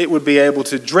person, it would be able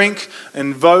to drink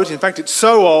and vote. In fact, it's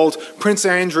so old, Prince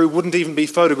Andrew wouldn't even be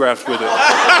photographed with it.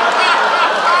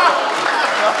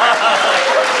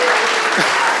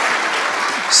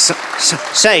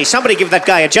 Say, somebody give that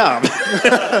guy a job.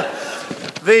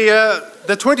 The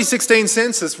 2016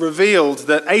 census revealed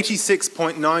that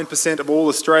 86.9% of all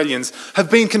Australians have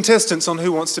been contestants on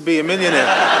Who Wants to Be a Millionaire.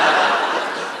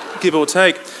 Give or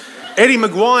take. Eddie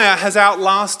Maguire has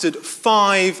outlasted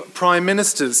 5 prime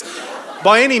ministers.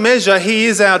 By any measure, he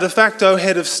is our de facto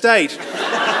head of state.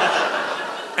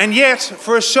 And yet,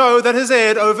 for a show that has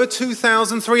aired over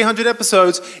 2,300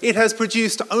 episodes, it has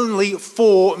produced only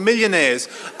 4 millionaires.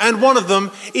 And one of them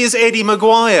is Eddie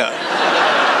Maguire.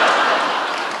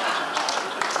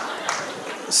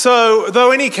 So, though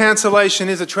any cancellation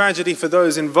is a tragedy for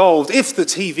those involved, if the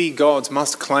TV gods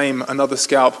must claim another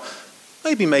scalp,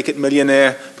 maybe make it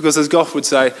Millionaire, because as Gough would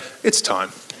say, it's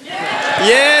time.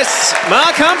 Yes,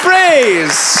 Mark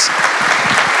Humphries.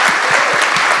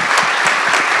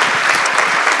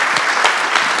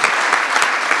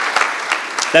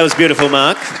 That was beautiful,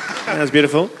 Mark. That was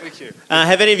beautiful. Thank you.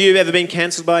 Have any of you ever been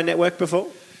cancelled by a network before?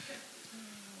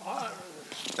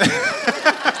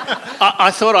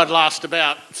 I thought I'd last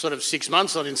about sort of 6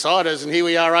 months on Insiders, and here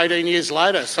we are 18 years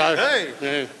later. So, Hey.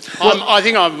 yeah. I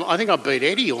think I beat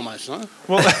Eddie almost. No?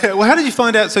 Well, how did you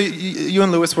find out? So you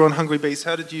and Lewis were on Hungry Beast.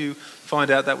 How did you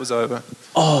find out that was over?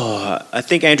 Oh, I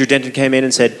think Andrew Denton came in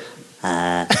and said,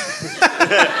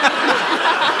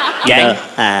 Gang?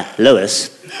 Lewis,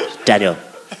 Daniel,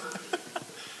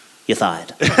 you're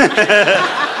fired.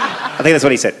 I think that's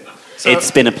what he said.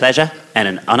 It's been a pleasure and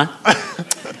an honour.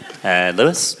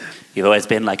 Lewis, you've always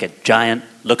been like a giant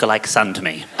look-alike son to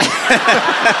me.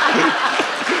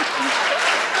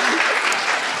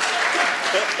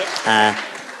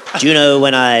 Do you know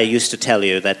when I used to tell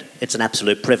you that it's an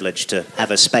absolute privilege to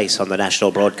have a space on the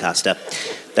national broadcaster?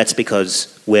 That's because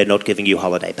we're not giving you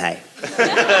holiday pay.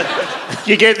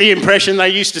 You get the impression they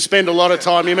used to spend a lot of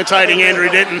time imitating Andrew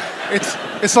Denton.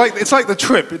 It's like the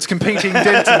Trip. It's competing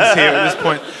Dentons here at this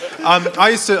point. I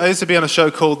used to be on a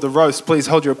show called The Roast. Please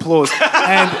hold your applause.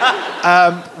 And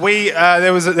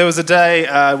there was a day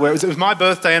where it was my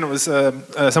birthday and it was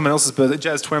someone else's birthday,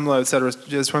 Jazz Twemlow, etc.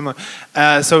 Jazz Twemlow.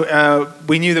 So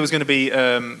we knew there was going to be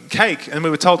cake, and we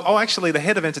were told, oh, actually, the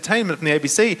head of entertainment from the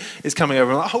ABC is coming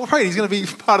over. And we're like, oh, right, he's going to be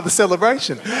part of the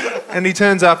celebration. And he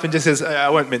turns up and just says, I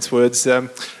won't mince words.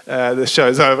 The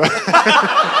show's over.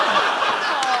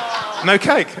 No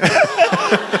cake.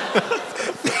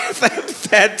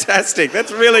 Fantastic.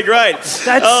 That's really great.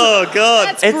 Oh,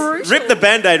 God. That's Rip the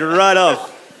Band-Aid right off.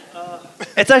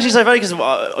 It's actually so funny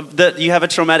because you have a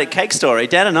traumatic cake story.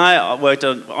 Dan and I worked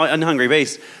on Hungry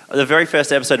Beast. The very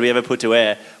first episode we ever put to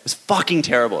air was fucking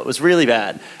terrible. It was really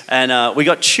bad. And we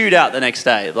got chewed out the next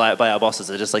day by our bosses.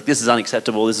 They're just like, this is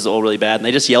unacceptable, this is all really bad. And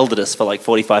they just yelled at us for like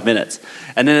 45 minutes.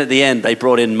 And then at the end, they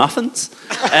brought in muffins.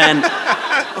 And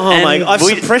I've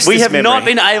suppressed we this have memory. not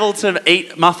been able to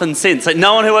eat muffins since. Like,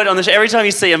 no one who worked on the show, every time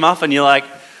you see a muffin, you're like,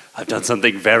 I've done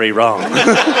something very wrong.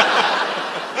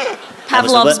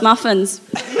 Pavlov's muffins.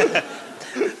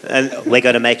 And we're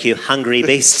going to make you hungry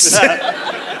beasts.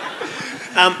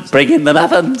 Bring in the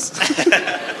muffins.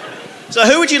 So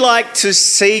who would you like to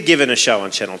see given a show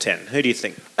on Channel 10? Who do you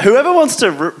think? Whoever wants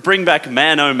to bring back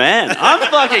Man Oh Man.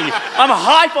 I'm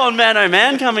hype on Man Oh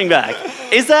Man coming back.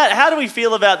 How do we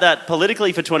feel about that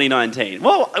politically for 2019?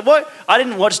 Well, I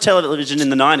didn't watch television in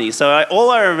the 90s, so all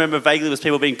I remember vaguely was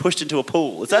people being pushed into a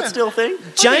pool. Is that still a thing?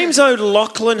 James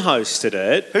O'Loughlin hosted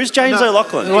it. Who's James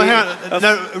O'Loughlin?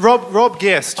 Rob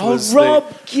Guest was Rob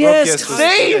Guest.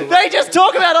 See? They just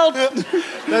talk about old...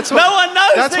 No one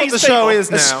knows That's these what the show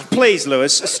is now. Please,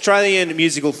 Lewis, Australian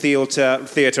musical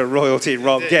theatre royalty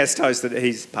Rob Guest hosted it.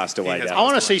 He's passed away now. I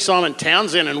want to see Simon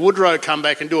Townsend and Woodrow come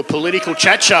back and do a political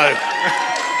chat show.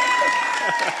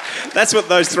 That's what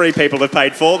those three people have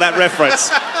paid for, that reference.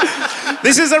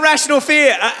 This is Irrational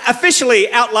Fear,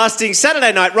 officially outlasting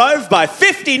Saturday Night Rove by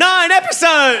 59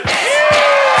 episodes.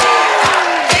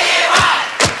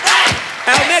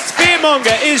 Our next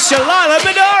fearmonger is Shalila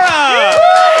Medora.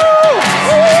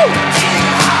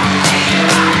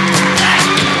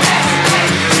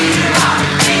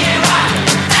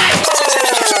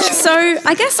 So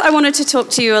I guess I wanted to talk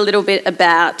to you a little bit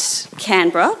about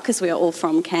Canberra, because we are all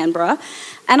from Canberra.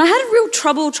 And I had real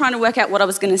trouble trying to work out what I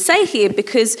was going to say here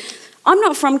because I'm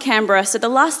not from Canberra, so the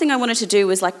last thing I wanted to do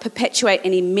was perpetuate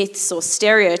any myths or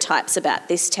stereotypes about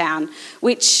this town,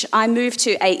 which I moved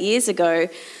to 8 years ago,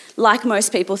 like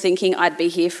most people thinking I'd be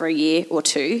here for a year or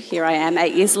two. Here I am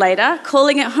 8 years later,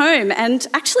 calling it home and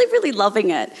actually really loving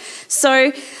it.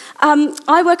 So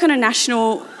I work on a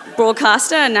national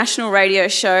broadcaster, a national radio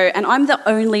show, and I'm the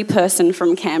only person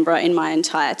from Canberra in my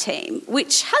entire team,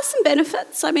 which has some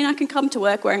benefits. I mean, I can come to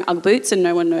work wearing Ugg boots and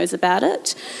no one knows about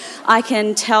it. I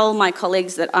can tell my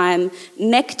colleagues that I'm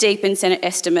neck deep in Senate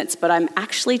estimates, but I'm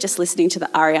actually just listening to the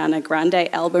Ariana Grande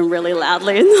album really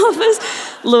loudly in the office.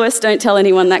 Lewis, don't tell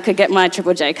anyone, that could get my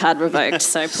Triple J card revoked,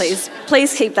 so please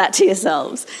keep that to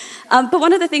yourselves. But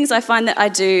one of the things I find that I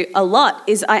do a lot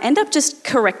is I end up just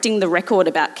correcting the record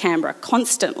about Canberra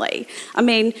constantly. I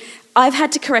mean, I've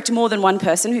had to correct more than one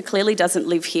person who clearly doesn't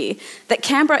live here that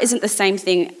Canberra isn't the same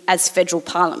thing as federal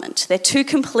parliament. They're two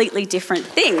completely different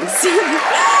things.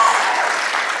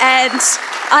 And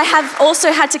I have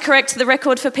also had to correct the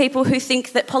record for people who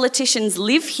think that politicians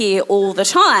live here all the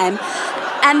time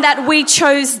and that we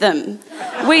chose them.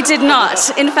 We did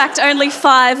not. In fact, only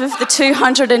 5 of the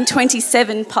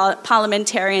 227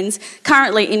 parliamentarians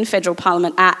currently in federal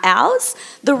parliament are ours.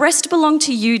 The rest belong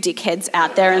to you dickheads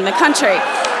out there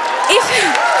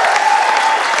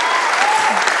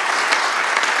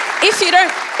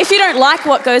if you don't like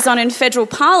what goes on in federal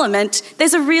parliament,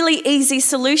 there's a really easy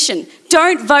solution.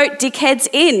 Don't vote dickheads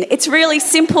in. It's really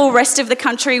simple, rest of the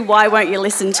country, why won't you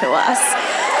listen to us?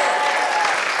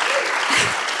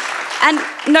 And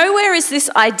nowhere is this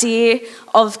idea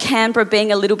of Canberra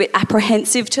being a little bit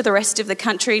apprehensive to the rest of the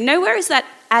country, nowhere is that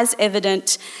as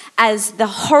evident as the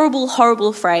horrible,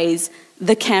 horrible phrase,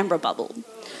 the Canberra bubble.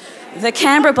 The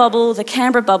Canberra bubble, the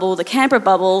Canberra bubble, the Canberra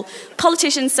bubble.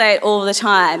 Politicians say it all the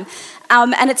time.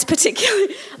 And it's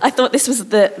particularly, I thought this was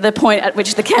the point at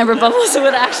which the Canberra bubbles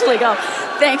would actually go.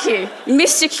 Thank you.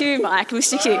 Mr. Q, Mike,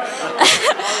 Mr. Q.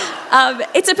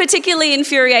 It's a particularly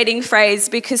infuriating phrase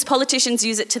because politicians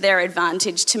use it to their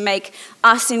advantage to make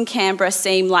us in Canberra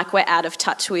seem like we're out of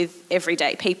touch with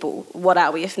everyday people. What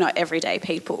are we if not everyday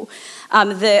people?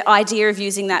 The idea of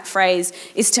using that phrase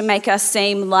is to make us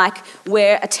seem like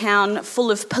we're a town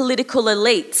full of political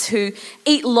elites who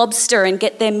eat lobster and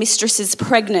get their mistresses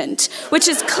pregnant, which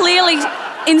is clearly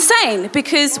insane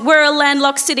because we're a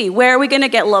landlocked city. Where are we going to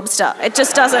get lobster? It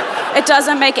just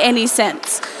doesn't make any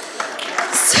sense.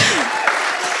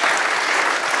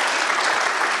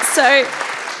 So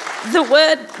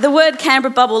the word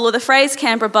Canberra bubble, or the phrase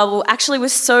Canberra bubble, actually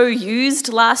was so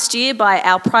used last year by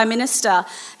our Prime Minister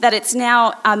that it's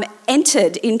now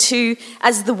entered into,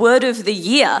 as the word of the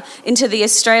year, into the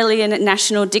Australian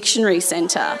National Dictionary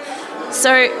Centre.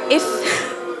 So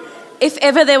if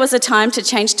ever there was a time to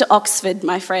change to Oxford,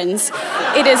 my friends,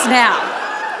 it is now.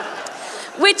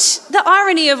 Which, the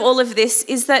irony of all of this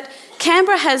is that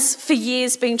Canberra has for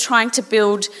years been trying to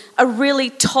build a really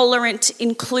tolerant,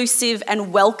 inclusive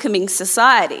and welcoming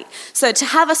society. So to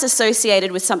have us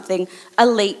associated with something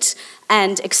elite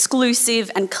and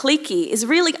exclusive and cliquey is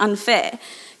really unfair.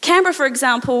 Canberra, for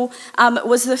example,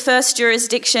 was the first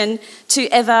jurisdiction to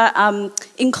ever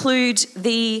include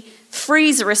the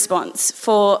freeze response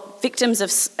for victims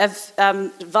of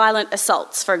violent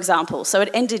assaults, for example. So it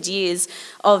ended years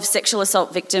of sexual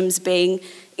assault victims being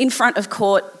in front of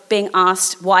court, being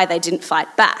asked why they didn't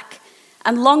fight back.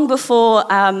 And long before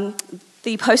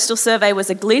the postal survey was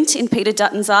a glint in Peter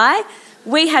Dutton's eye,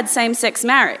 we had same-sex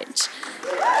marriage.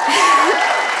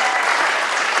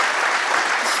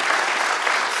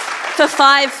 For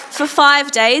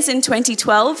five days in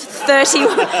 2012,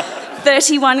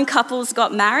 31 couples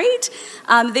got married.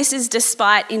 This is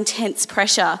despite intense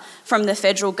pressure from the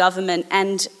federal government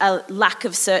and a lack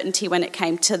of certainty when it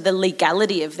came to the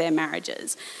legality of their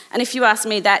marriages. And if you ask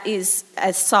me, that is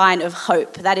a sign of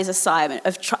hope. That is a sign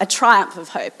of a triumph of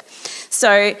hope.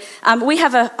 So we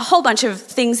have a whole bunch of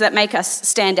things that make us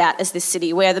stand out as this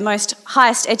city. We're the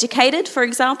highest educated, for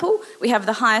example. We have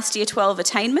the highest Year 12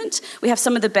 attainment. We have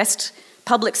some of the best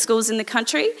public schools in the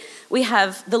country. We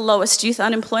have the lowest youth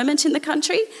unemployment in the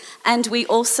country, and we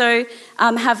also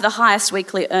have the highest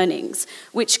weekly earnings,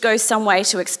 which goes some way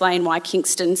to explain why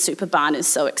Kingston Super Barn is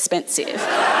so expensive.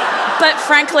 But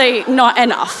frankly, not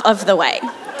enough of the way.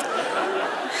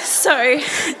 So...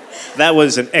 That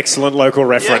was an excellent local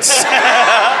reference.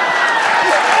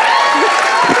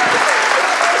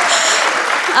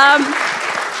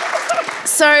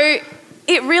 So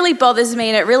it really bothers me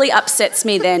and it really upsets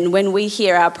me then when we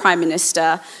hear our Prime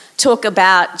Minister talk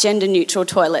about gender-neutral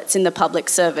toilets in the public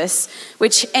service,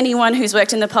 which anyone who's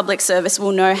worked in the public service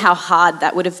will know how hard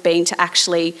that would have been to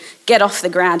actually get off the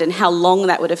ground and how long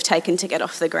that would have taken to get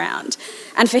off the ground.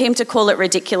 And for him to call it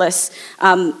ridiculous,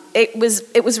 it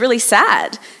was really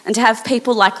sad. And to have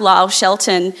people like Lyle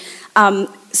Shelton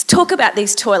talk about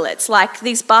these toilets, like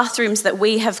these bathrooms that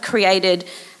we have created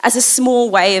as a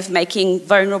small way of making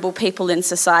vulnerable people in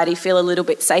society feel a little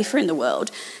bit safer in the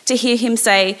world. To hear him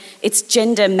say it's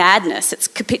gender madness, it's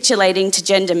capitulating to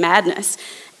gender madness,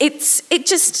 it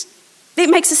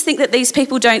makes us think that these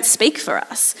people don't speak for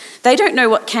us. They don't know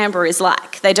what Canberra is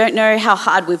like. They don't know how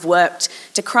hard we've worked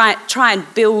to try and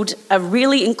build a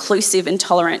really inclusive and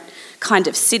tolerant kind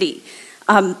of city.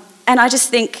 And I just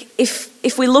think if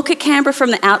we look at Canberra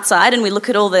from the outside and we look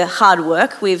at all the hard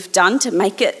work we've done to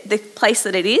make it the place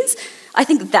that it is, I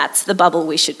think that's the bubble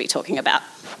we should be talking about.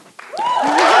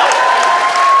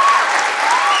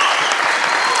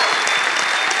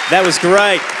 That was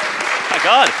great. Oh my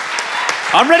God.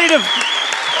 I'm ready to vote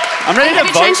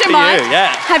for you.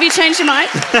 Yeah. Have you changed your mind?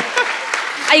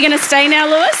 Are you going to stay now,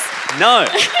 Lewis? No.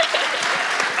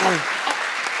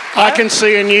 I can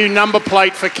see a new number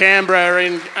plate for Canberra,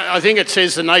 and I think it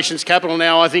says the nation's capital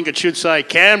now. I think it should say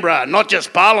Canberra, not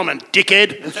just Parliament,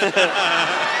 dickhead.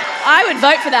 I would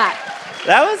vote for that.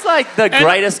 That was like the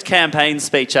greatest campaign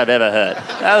speech I've ever heard.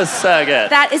 That was so good.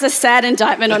 That is a sad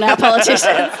indictment on our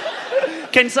politicians.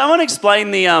 Can someone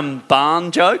explain the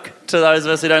barn joke to those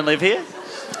of us who don't live here?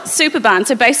 Superbarn.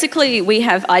 So basically, we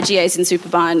have IGAs in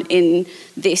Superbarn in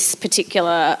this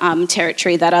particular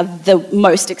territory that are the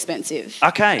most expensive.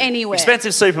 Okay. Anywhere.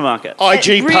 Expensive supermarket.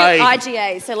 IG Real Pay.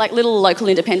 IGAs, so like little local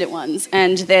independent ones,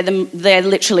 and they're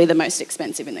literally the most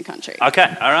expensive in the country.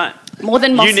 Okay, all right. More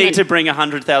than You Mossman. need to bring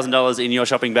 $100,000 in your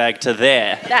shopping bag to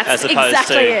there, That's as opposed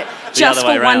exactly to it. the Just other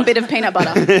way for one around. bit of peanut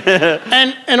butter.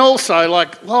 And also,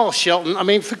 like, oh, Shelton, I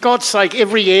mean, for God's sake,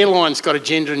 every airline's got a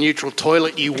gender-neutral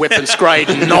toilet, you weapons-grade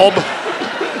knob.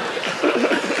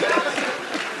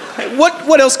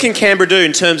 What else can Canberra do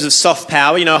in terms of soft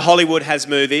power? You know, Hollywood has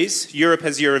movies, Europe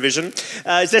has Eurovision.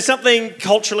 Is there something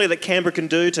culturally that Canberra can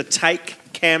do to take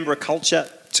Canberra culture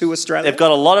to Australia? They've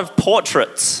got a lot of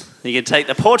portraits. You can take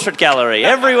the portrait gallery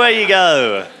everywhere you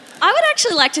go. I would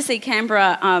actually like to see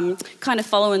Canberra kind of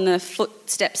follow in the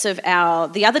footsteps of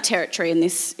the other territory in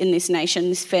this nation,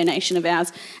 this fair nation of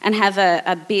ours, and have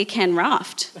a beer can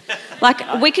raft.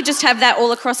 Like, we could just have that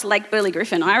all across Lake Burley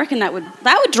Griffin. I reckon that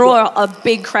would draw a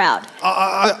big crowd.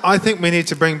 I think we need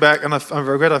to bring back, and I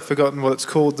regret I've forgotten what it's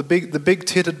called, the big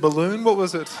titted balloon. What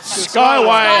was it?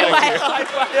 Skyway.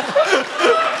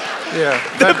 Yeah.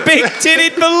 The big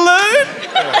titted balloon?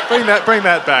 Yeah, bring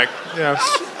that back. Yeah.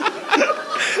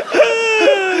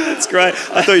 That's great.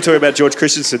 I thought you were talking about George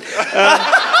Christensen.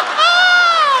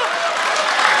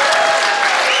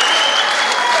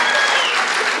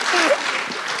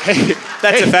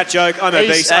 That's a fat joke. I'm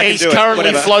obese. I can He's do it. currently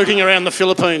Whatever. floating around the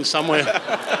Philippines somewhere.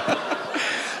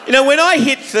 You know, when I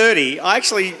hit 30, I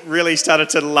actually really started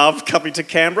to love coming to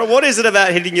Canberra. What is it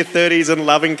about hitting your 30s and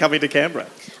loving coming to Canberra?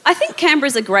 I think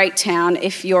Canberra's a great town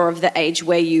if you're of the age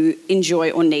where you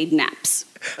enjoy or need naps.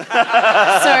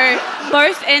 So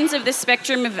both ends of the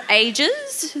spectrum of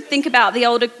ages. Think about the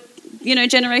older,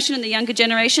 generation and the younger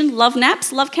generation. Love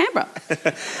naps, love Canberra.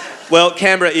 Well,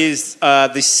 Canberra is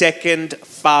the second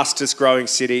fastest growing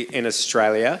city in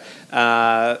Australia.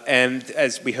 And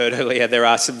as we heard earlier, there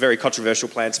are some very controversial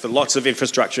plans for lots of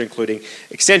infrastructure, including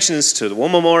extensions to the War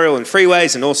Memorial and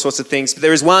freeways and all sorts of things. But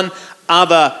there is one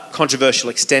other controversial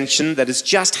extension that has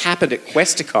just happened at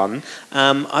Questacon.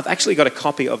 I've actually got a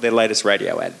copy of their latest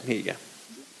radio ad. Here you go.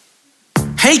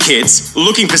 Hey kids,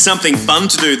 looking for something fun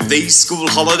to do these school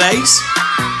holidays?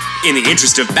 In the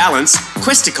interest of balance,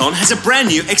 Questacon has a brand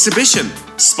new exhibition,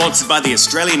 sponsored by the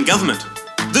Australian Government.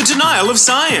 The Denial of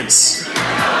Science.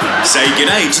 Say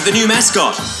g'day to the new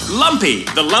mascot, Lumpy,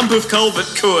 the lump of coal that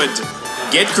could.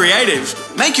 Get creative.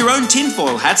 Make your own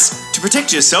tinfoil hats to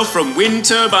protect yourself from wind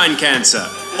turbine cancer.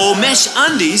 Or mesh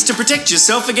undies to protect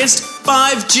yourself against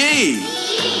 5G.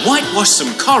 Whitewash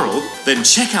some coral, then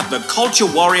check out the Culture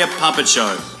Warrior Puppet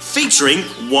Show, featuring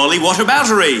Wally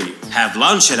Whataboutery. Have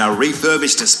lunch at our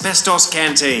refurbished asbestos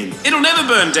canteen. It'll never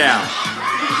burn down.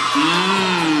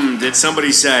 Did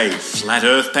somebody say flat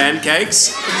earth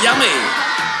pancakes? Yummy!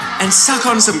 And suck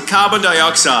on some carbon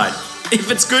dioxide. If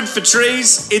it's good for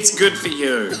trees, it's good for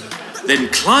you. Then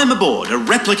climb aboard a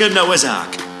replica Noah's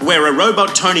Ark, where a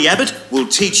robot Tony Abbott will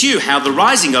teach you how the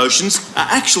rising oceans are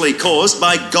actually caused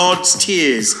by God's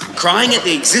tears, crying at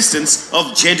the existence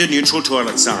of gender-neutral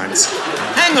toilet signs.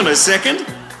 Hang on a second,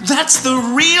 that's the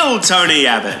real Tony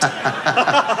Abbott.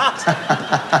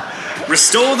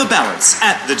 Restore the balance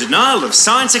at the Denial of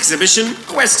Science exhibition,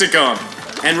 Questacon.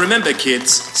 And remember,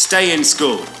 kids, stay in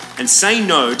school and say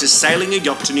no to sailing a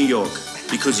yacht to New York,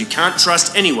 because you can't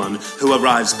trust anyone who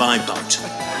arrives by boat.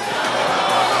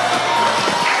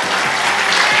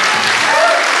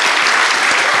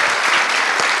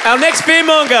 Our next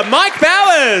beermonger, Mike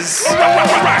Bowers.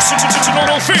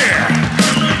 Rational fear.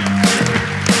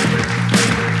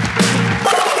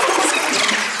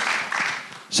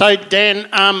 So, Dan,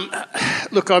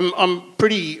 look, I'm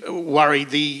pretty worried.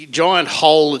 The giant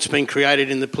hole that's been created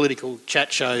in the political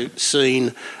chat show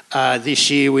scene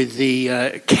this year with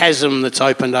the chasm that's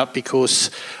opened up because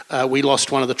we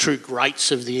lost one of the true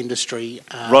greats of the industry.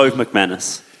 Rove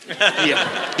McManus.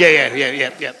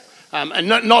 Yeah. And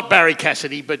not Barry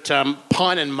Cassidy, but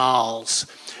Pine and Miles.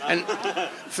 And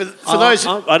for those...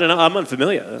 I don't know, I'm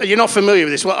unfamiliar. You're not familiar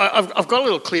with this? Well, I've got a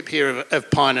little clip here of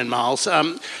Pine and Miles.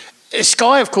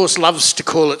 Sky, of course, loves to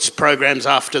call its programs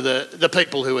after the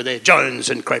people who were there, Jones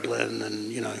and Craiglan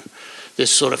and,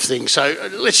 this sort of thing. So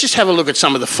let's just have a look at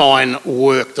some of the fine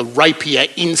work, the rapier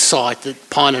insight that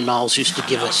Pine and Miles used to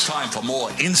give us. Time for more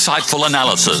insightful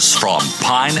analysis from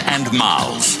Pine and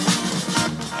Miles.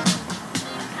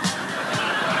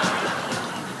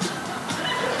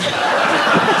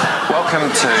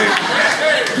 Welcome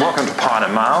to Pine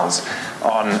and Miles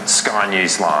on Sky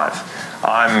News Live.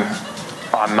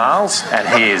 I'm Miles, and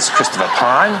he is Christopher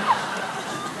Pine.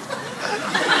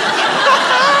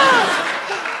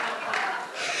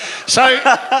 So,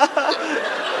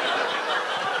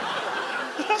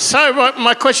 So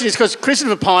my question is, because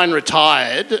Christopher Pyne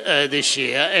retired this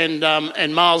year,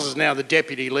 and Miles is now the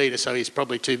deputy leader, so he's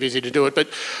probably too busy to do it. But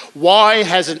why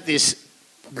hasn't this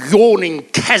yawning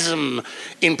chasm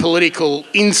in political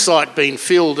insight been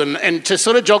filled? And to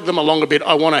sort of jog them along a bit,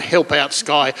 I want to help out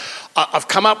Sky. I've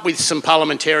come up with some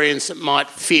parliamentarians that might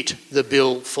fit the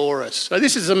bill for us. So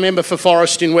this is a member for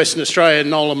Forest in Western Australia,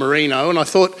 Nola Marino, and I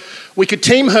thought we could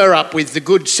team her up with the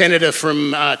good senator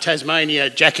from Tasmania,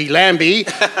 Jackie Lambie,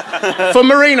 for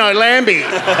Marino Lambie.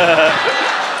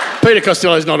 Peter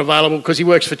Costello's not available because he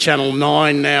works for Channel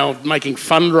 9 now, making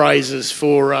fundraisers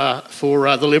for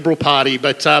the Liberal Party.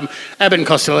 But Abbott and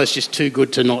Costello's just too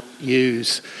good to not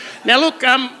use. Now, look,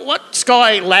 what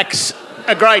Sky lacks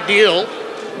a great deal.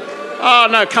 Oh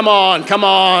no! Come on!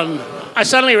 I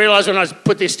suddenly realised when I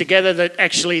put this together that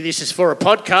actually this is for a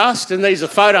podcast and these are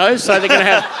photos, so they're going to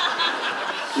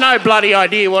have no bloody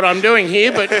idea what I'm doing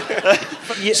here. But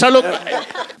so look,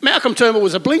 Malcolm Turnbull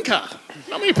was a blinker.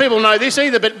 Not many people know this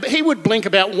either, but he would blink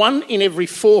about 1 in every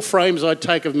 4 frames I'd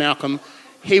take of Malcolm.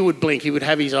 He would blink. He would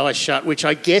have his eyes shut, which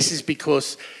I guess is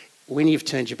because when you've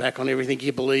turned your back on everything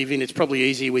you believe in, it's probably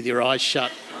easier with your eyes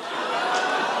shut.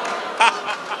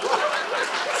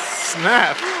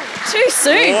 Snap. Too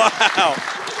soon. Wow.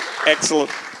 Excellent.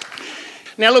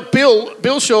 Now look,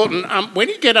 Bill Shorten, when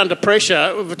he'd get under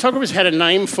pressure, photographers had a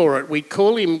name for it.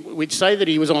 We'd say that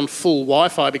he was on full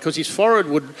Wi-Fi because his forehead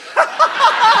would...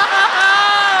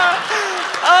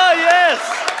 Oh, yes!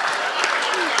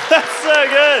 That's so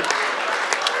good.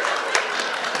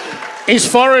 His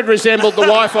forehead resembled the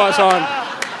Wi-Fi sign.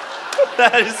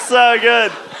 That is so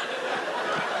good.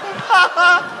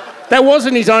 That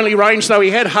wasn't his only range, though.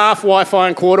 He had half Wi-Fi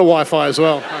and quarter Wi-Fi as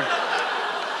well.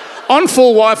 On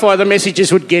full Wi-Fi, the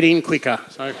messages would get in quicker.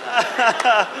 So.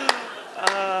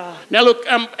 Now, look,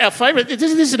 our favourite... This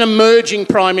is an emerging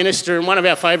Prime Minister, and one of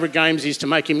our favourite games is to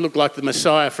make him look like the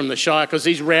Messiah from the Shire, because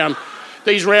these round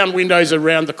windows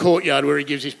around the courtyard where he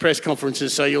gives his press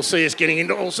conferences, so you'll see us getting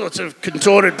into all sorts of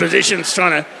contorted positions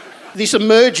trying to... This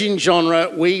emerging genre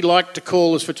we like to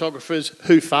call as photographers,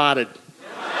 who farted.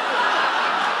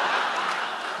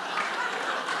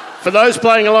 For those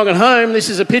playing along at home, this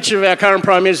is a picture of our current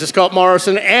Prime Minister, Scott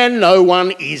Morrison, and no one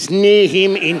is near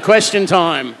him in question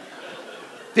time.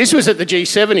 This was at the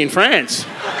G7 in France.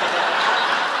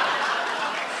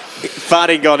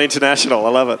 Farting gone international, I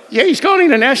love it. Yeah, he's gone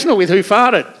international with who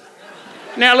farted.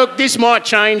 Now, look, this might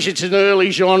change. It's an early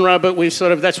genre, but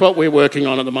that's what we're working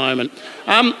on at the moment.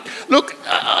 Look,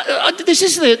 this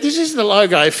is the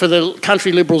logo for the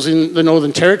country Liberals in the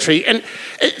Northern Territory, and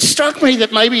it struck me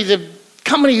that maybe the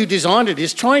company who designed it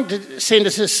is trying to send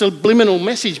us a subliminal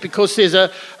message because there's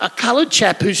a coloured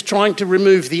chap who's trying to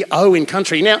remove the O in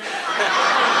country. Now,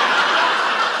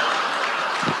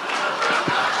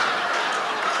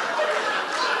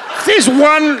 if there's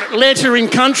one letter in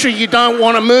country you don't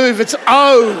want to move, it's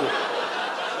O.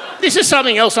 This is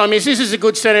something else I miss. This is a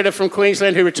good senator from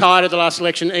Queensland who retired at the last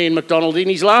election, Ian McDonald. In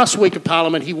his last week of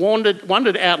Parliament, he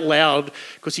wondered out loud,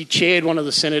 because he chaired one of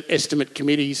the Senate estimate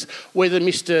committees, whether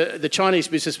the Chinese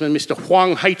businessman, Mr.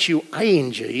 Huang,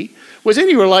 H-U-A-N-G, was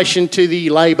any relation to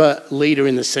the Labor leader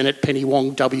in the Senate, Penny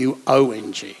Wong,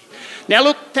 W-O-N-G. Now,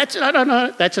 look, I don't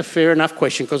know, that's a fair enough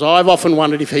question, because I've often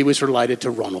wondered if he was related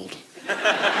to Ronald.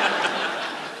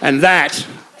 And that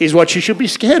is what you should be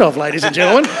scared of, ladies and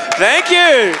gentlemen. Thank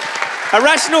you. A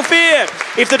rational fear.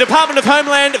 If the Department of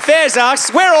Homeland Affairs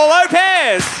asks, we're all au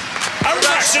pairs. A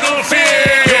rational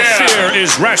fear. Your fear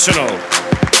is rational.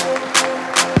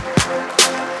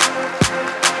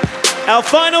 Our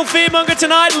final fearmonger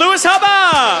tonight, Lewis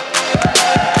Hubba.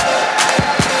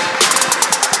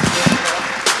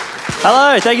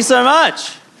 Hello, thank you so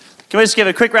much. Can we just give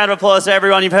a quick round of applause to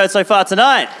everyone you've heard so far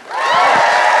tonight?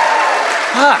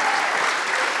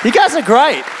 You guys are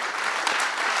great.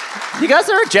 You guys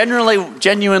are a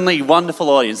genuinely wonderful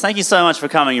audience. Thank you so much for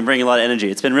coming and bringing a lot of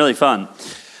energy. It's been really fun.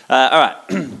 All right.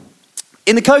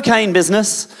 In the cocaine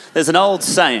business, there's an old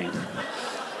saying.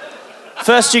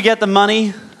 First you get the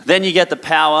money, then you get the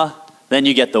power, then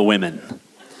you get the women.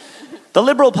 The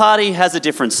Liberal Party has a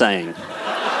different saying.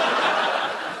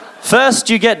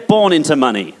 First you get born into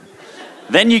money,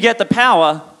 then you get the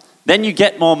power, then you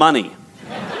get more money.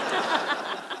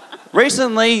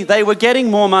 Recently, they were getting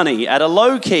more money at a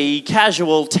low-key,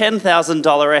 casual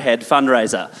 $10,000 a head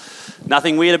fundraiser.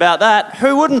 Nothing weird about that.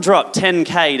 Who wouldn't drop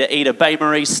 $10,000 to eat a Babe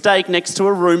Marie steak next to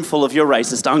a room full of your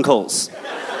racist uncles?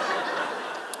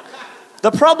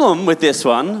 The problem with this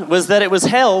one was that it was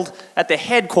held at the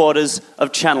headquarters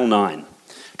of Channel 9.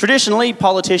 Traditionally,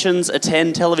 politicians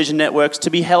attend television networks to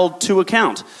be held to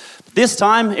account. This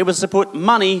time, it was to put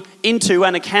money into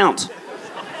an account.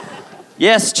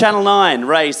 Yes, Channel 9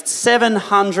 raised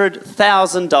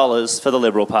 $700,000 for the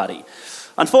Liberal Party.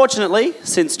 Unfortunately,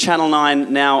 since Channel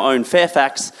 9 now own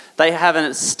Fairfax, they have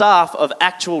a staff of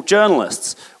actual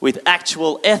journalists with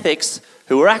actual ethics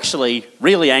who are actually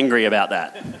really angry about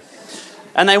that.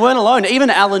 And they weren't alone.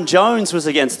 Even Alan Jones was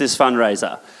against this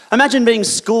fundraiser. Imagine being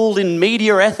schooled in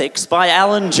media ethics by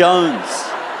Alan Jones.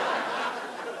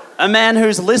 A man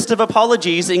whose list of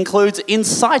apologies includes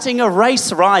inciting a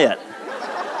race riot.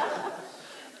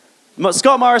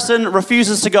 Scott Morrison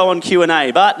refuses to go on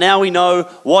Q&A, but now we know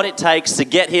what it takes to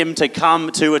get him to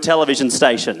come to a television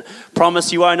station.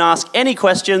 Promise you won't ask any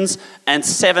questions and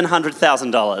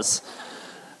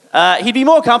 $700,000. He'd be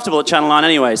more comfortable at Channel 9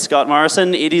 anyway, Scott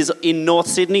Morrison. It is in North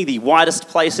Sydney, the widest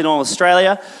place in all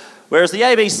Australia, whereas the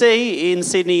ABC in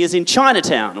Sydney is in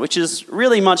Chinatown, which is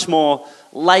really much more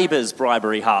Labor's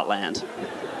bribery heartland.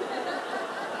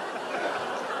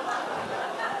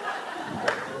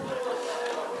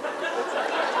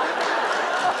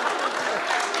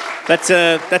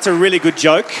 That's a really good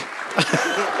joke.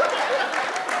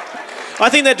 I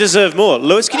think that deserved more.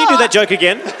 Lewis, can you do that joke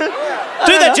again? Do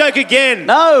that joke again.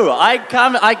 No,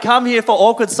 I come here for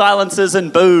awkward silences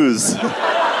and booze.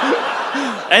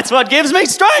 It's what gives me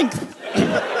strength.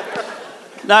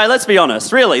 No, let's be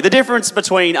honest. Really, the difference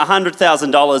between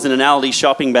 $100,000 in an Aldi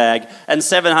shopping bag and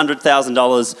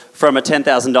 $700,000 from a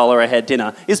 $10,000 a head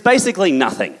dinner is basically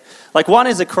nothing. Like, one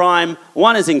is a crime,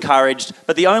 one is encouraged,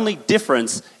 but the only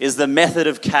difference is the method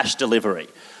of cash delivery.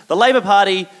 The Labor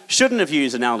Party shouldn't have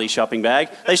used an Aldi shopping bag.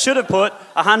 They should have put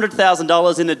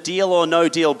 $100,000 in a deal or no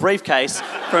deal briefcase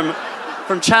from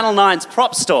Channel 9's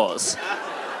prop stores.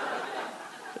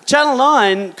 Channel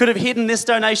 9 could have hidden this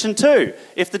donation too.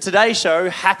 If the Today Show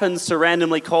happens to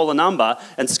randomly call a number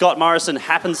and Scott Morrison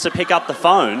happens to pick up the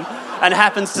phone and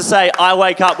happens to say, "I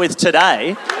wake up with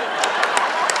Today,"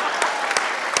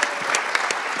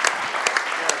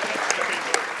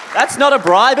 that's not a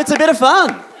bribe, it's a bit of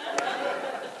fun.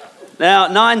 Now,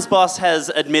 Nine's boss has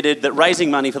admitted that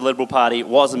raising money for the Liberal Party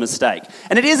was a mistake.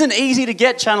 And it isn't easy to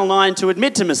get Channel 9 to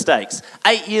admit to mistakes.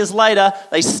 8 years later,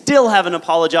 they still haven't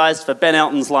apologised for Ben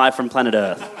Elton's Live from Planet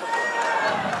Earth.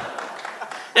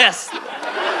 Yes.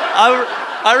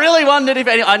 I really wondered if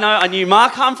I knew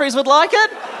Mark Humphries would like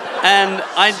it, and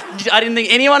I didn't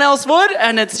think anyone else would,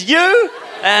 and it's you,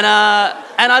 and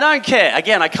I don't care.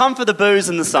 Again, I come for the booze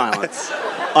and the silence.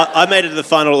 I made it to the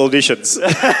final auditions.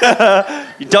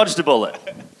 You dodged a bullet.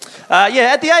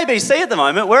 At the ABC at the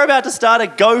moment, we're about to start a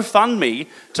GoFundMe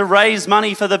to raise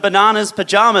money for the Bananas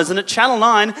Pyjamas, and at Channel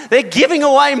 9, they're giving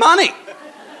away money.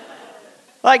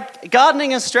 Like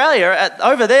Gardening Australia,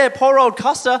 over there, poor old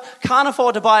Costa can't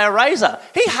afford to buy a razor.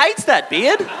 He hates that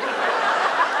beard.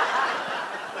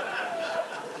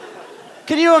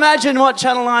 Can you imagine what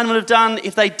Channel 9 would have done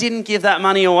if they didn't give that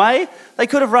money away? They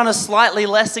could have run a slightly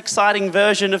less exciting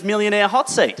version of Millionaire Hot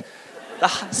Seat. The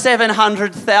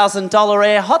 $700,000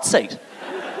 air hot seat.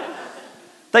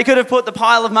 They could have put the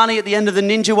pile of money at the end of the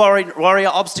Ninja Warrior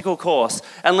obstacle course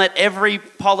and let every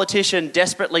politician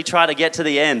desperately try to get to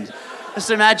the end. Just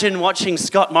imagine watching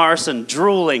Scott Morrison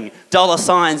drooling, dollar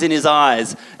signs in his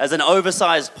eyes, as an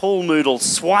oversized pool noodle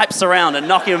swipes around and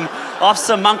knock him off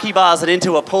some monkey bars and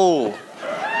into a pool.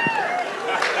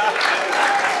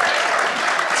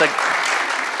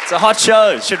 It's a hot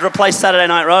show. It should replace Saturday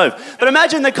Night Rove. But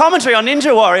imagine the commentary on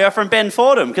Ninja Warrior from Ben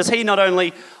Fordham, because he not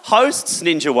only hosts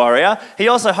Ninja Warrior, he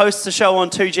also hosts a show on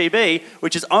 2GB,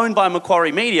 which is owned by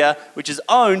Macquarie Media, which is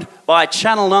owned by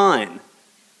Channel 9.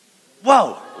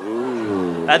 Whoa.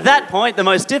 Ooh. At that point, the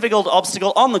most difficult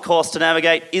obstacle on the course to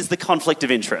navigate is the conflict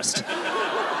of interest.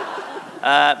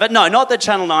 But no, not that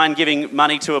Channel 9 giving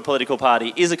money to a political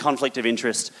party is a conflict of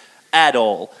interest at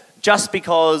all. Just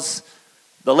because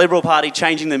the Liberal Party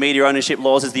changing the media ownership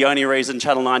laws is the only reason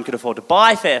Channel 9 could afford to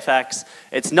buy Fairfax.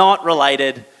 It's not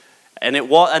related, and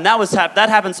that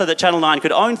happened so that Channel 9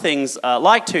 could own things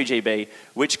like 2GB,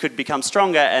 which could become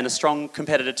stronger and a strong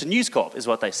competitor to News Corp, is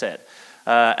what they said.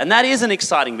 And that is an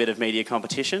exciting bit of media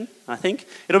competition, I think.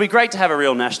 It'll be great to have a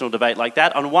real national debate like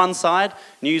that. On one side,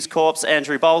 News Corp's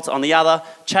Andrew Bolt. On the other,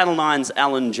 Channel 9's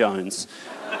Alan Jones.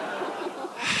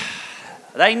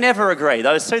 They never agree.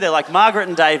 Those two, they're like Margaret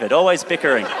and David, always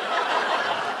bickering.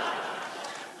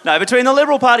 No, between the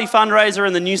Liberal Party fundraiser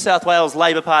and the New South Wales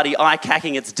Labor Party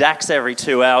eye-cacking its DAX every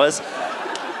 2 hours,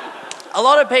 a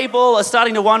lot of people are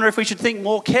starting to wonder if we should think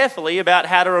more carefully about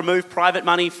how to remove private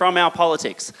money from our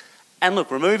politics. And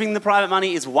look, removing the private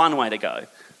money is one way to go.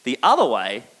 The other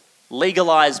way,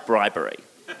 legalise bribery.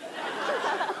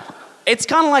 It's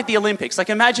kind of like the Olympics. Like,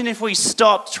 imagine if we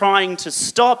stopped trying to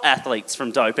stop athletes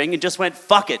from doping and just went,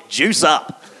 fuck it, juice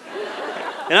up.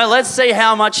 You know, let's see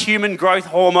how much human growth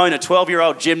hormone a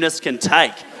 12-year-old gymnast can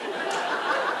take.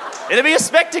 It'll be a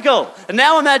spectacle. And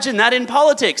now imagine that in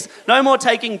politics. No more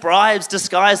taking bribes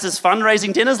disguised as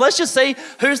fundraising dinners. Let's just see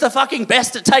who's the fucking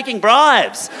best at taking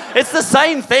bribes. It's the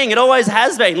same thing. It always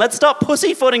has been. Let's stop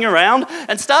pussyfooting around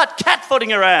and start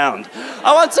catfooting around.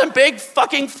 I want some big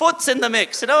fucking foots in the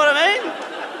mix. You know what I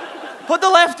mean? Put the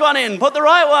left one in. Put the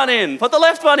right one in. Put the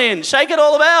left one in. Shake it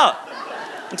all about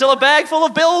until a bag full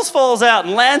of bills falls out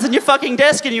and lands on your fucking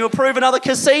desk and you approve another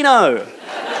casino.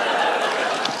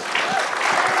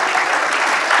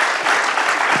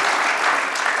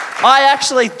 I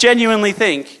actually genuinely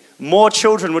think more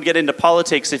children would get into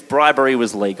politics if bribery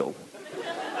was legal.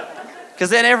 Because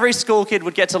then every school kid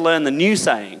would get to learn the new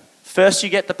saying, first you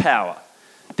get the power,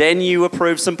 then you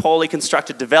approve some poorly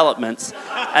constructed developments,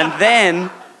 and then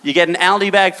you get an Aldi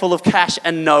bag full of cash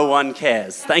and no one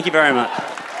cares. Thank you very much.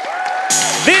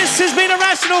 This has been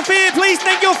Irrational Fear. Please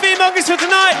thank your fearmongers for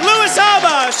tonight. Lewis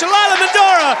Harbour, Shalila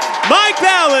Medora, Mike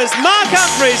Bowers, Mark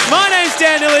Humphries. My name's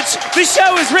Dan Illich. This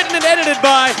show is written and edited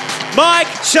by Mike,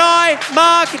 Shai,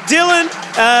 Mark, Dylan,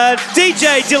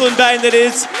 DJ Dylan Bain, that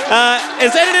is.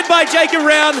 It's edited by Jacob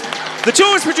Round. The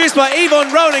tour is produced by Yvonne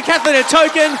Rowan and Kathleen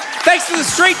Token. Thanks to the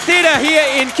Street Theatre here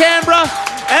in Canberra.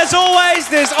 As always,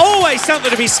 there's always something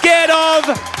to be scared of.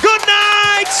 Good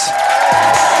night!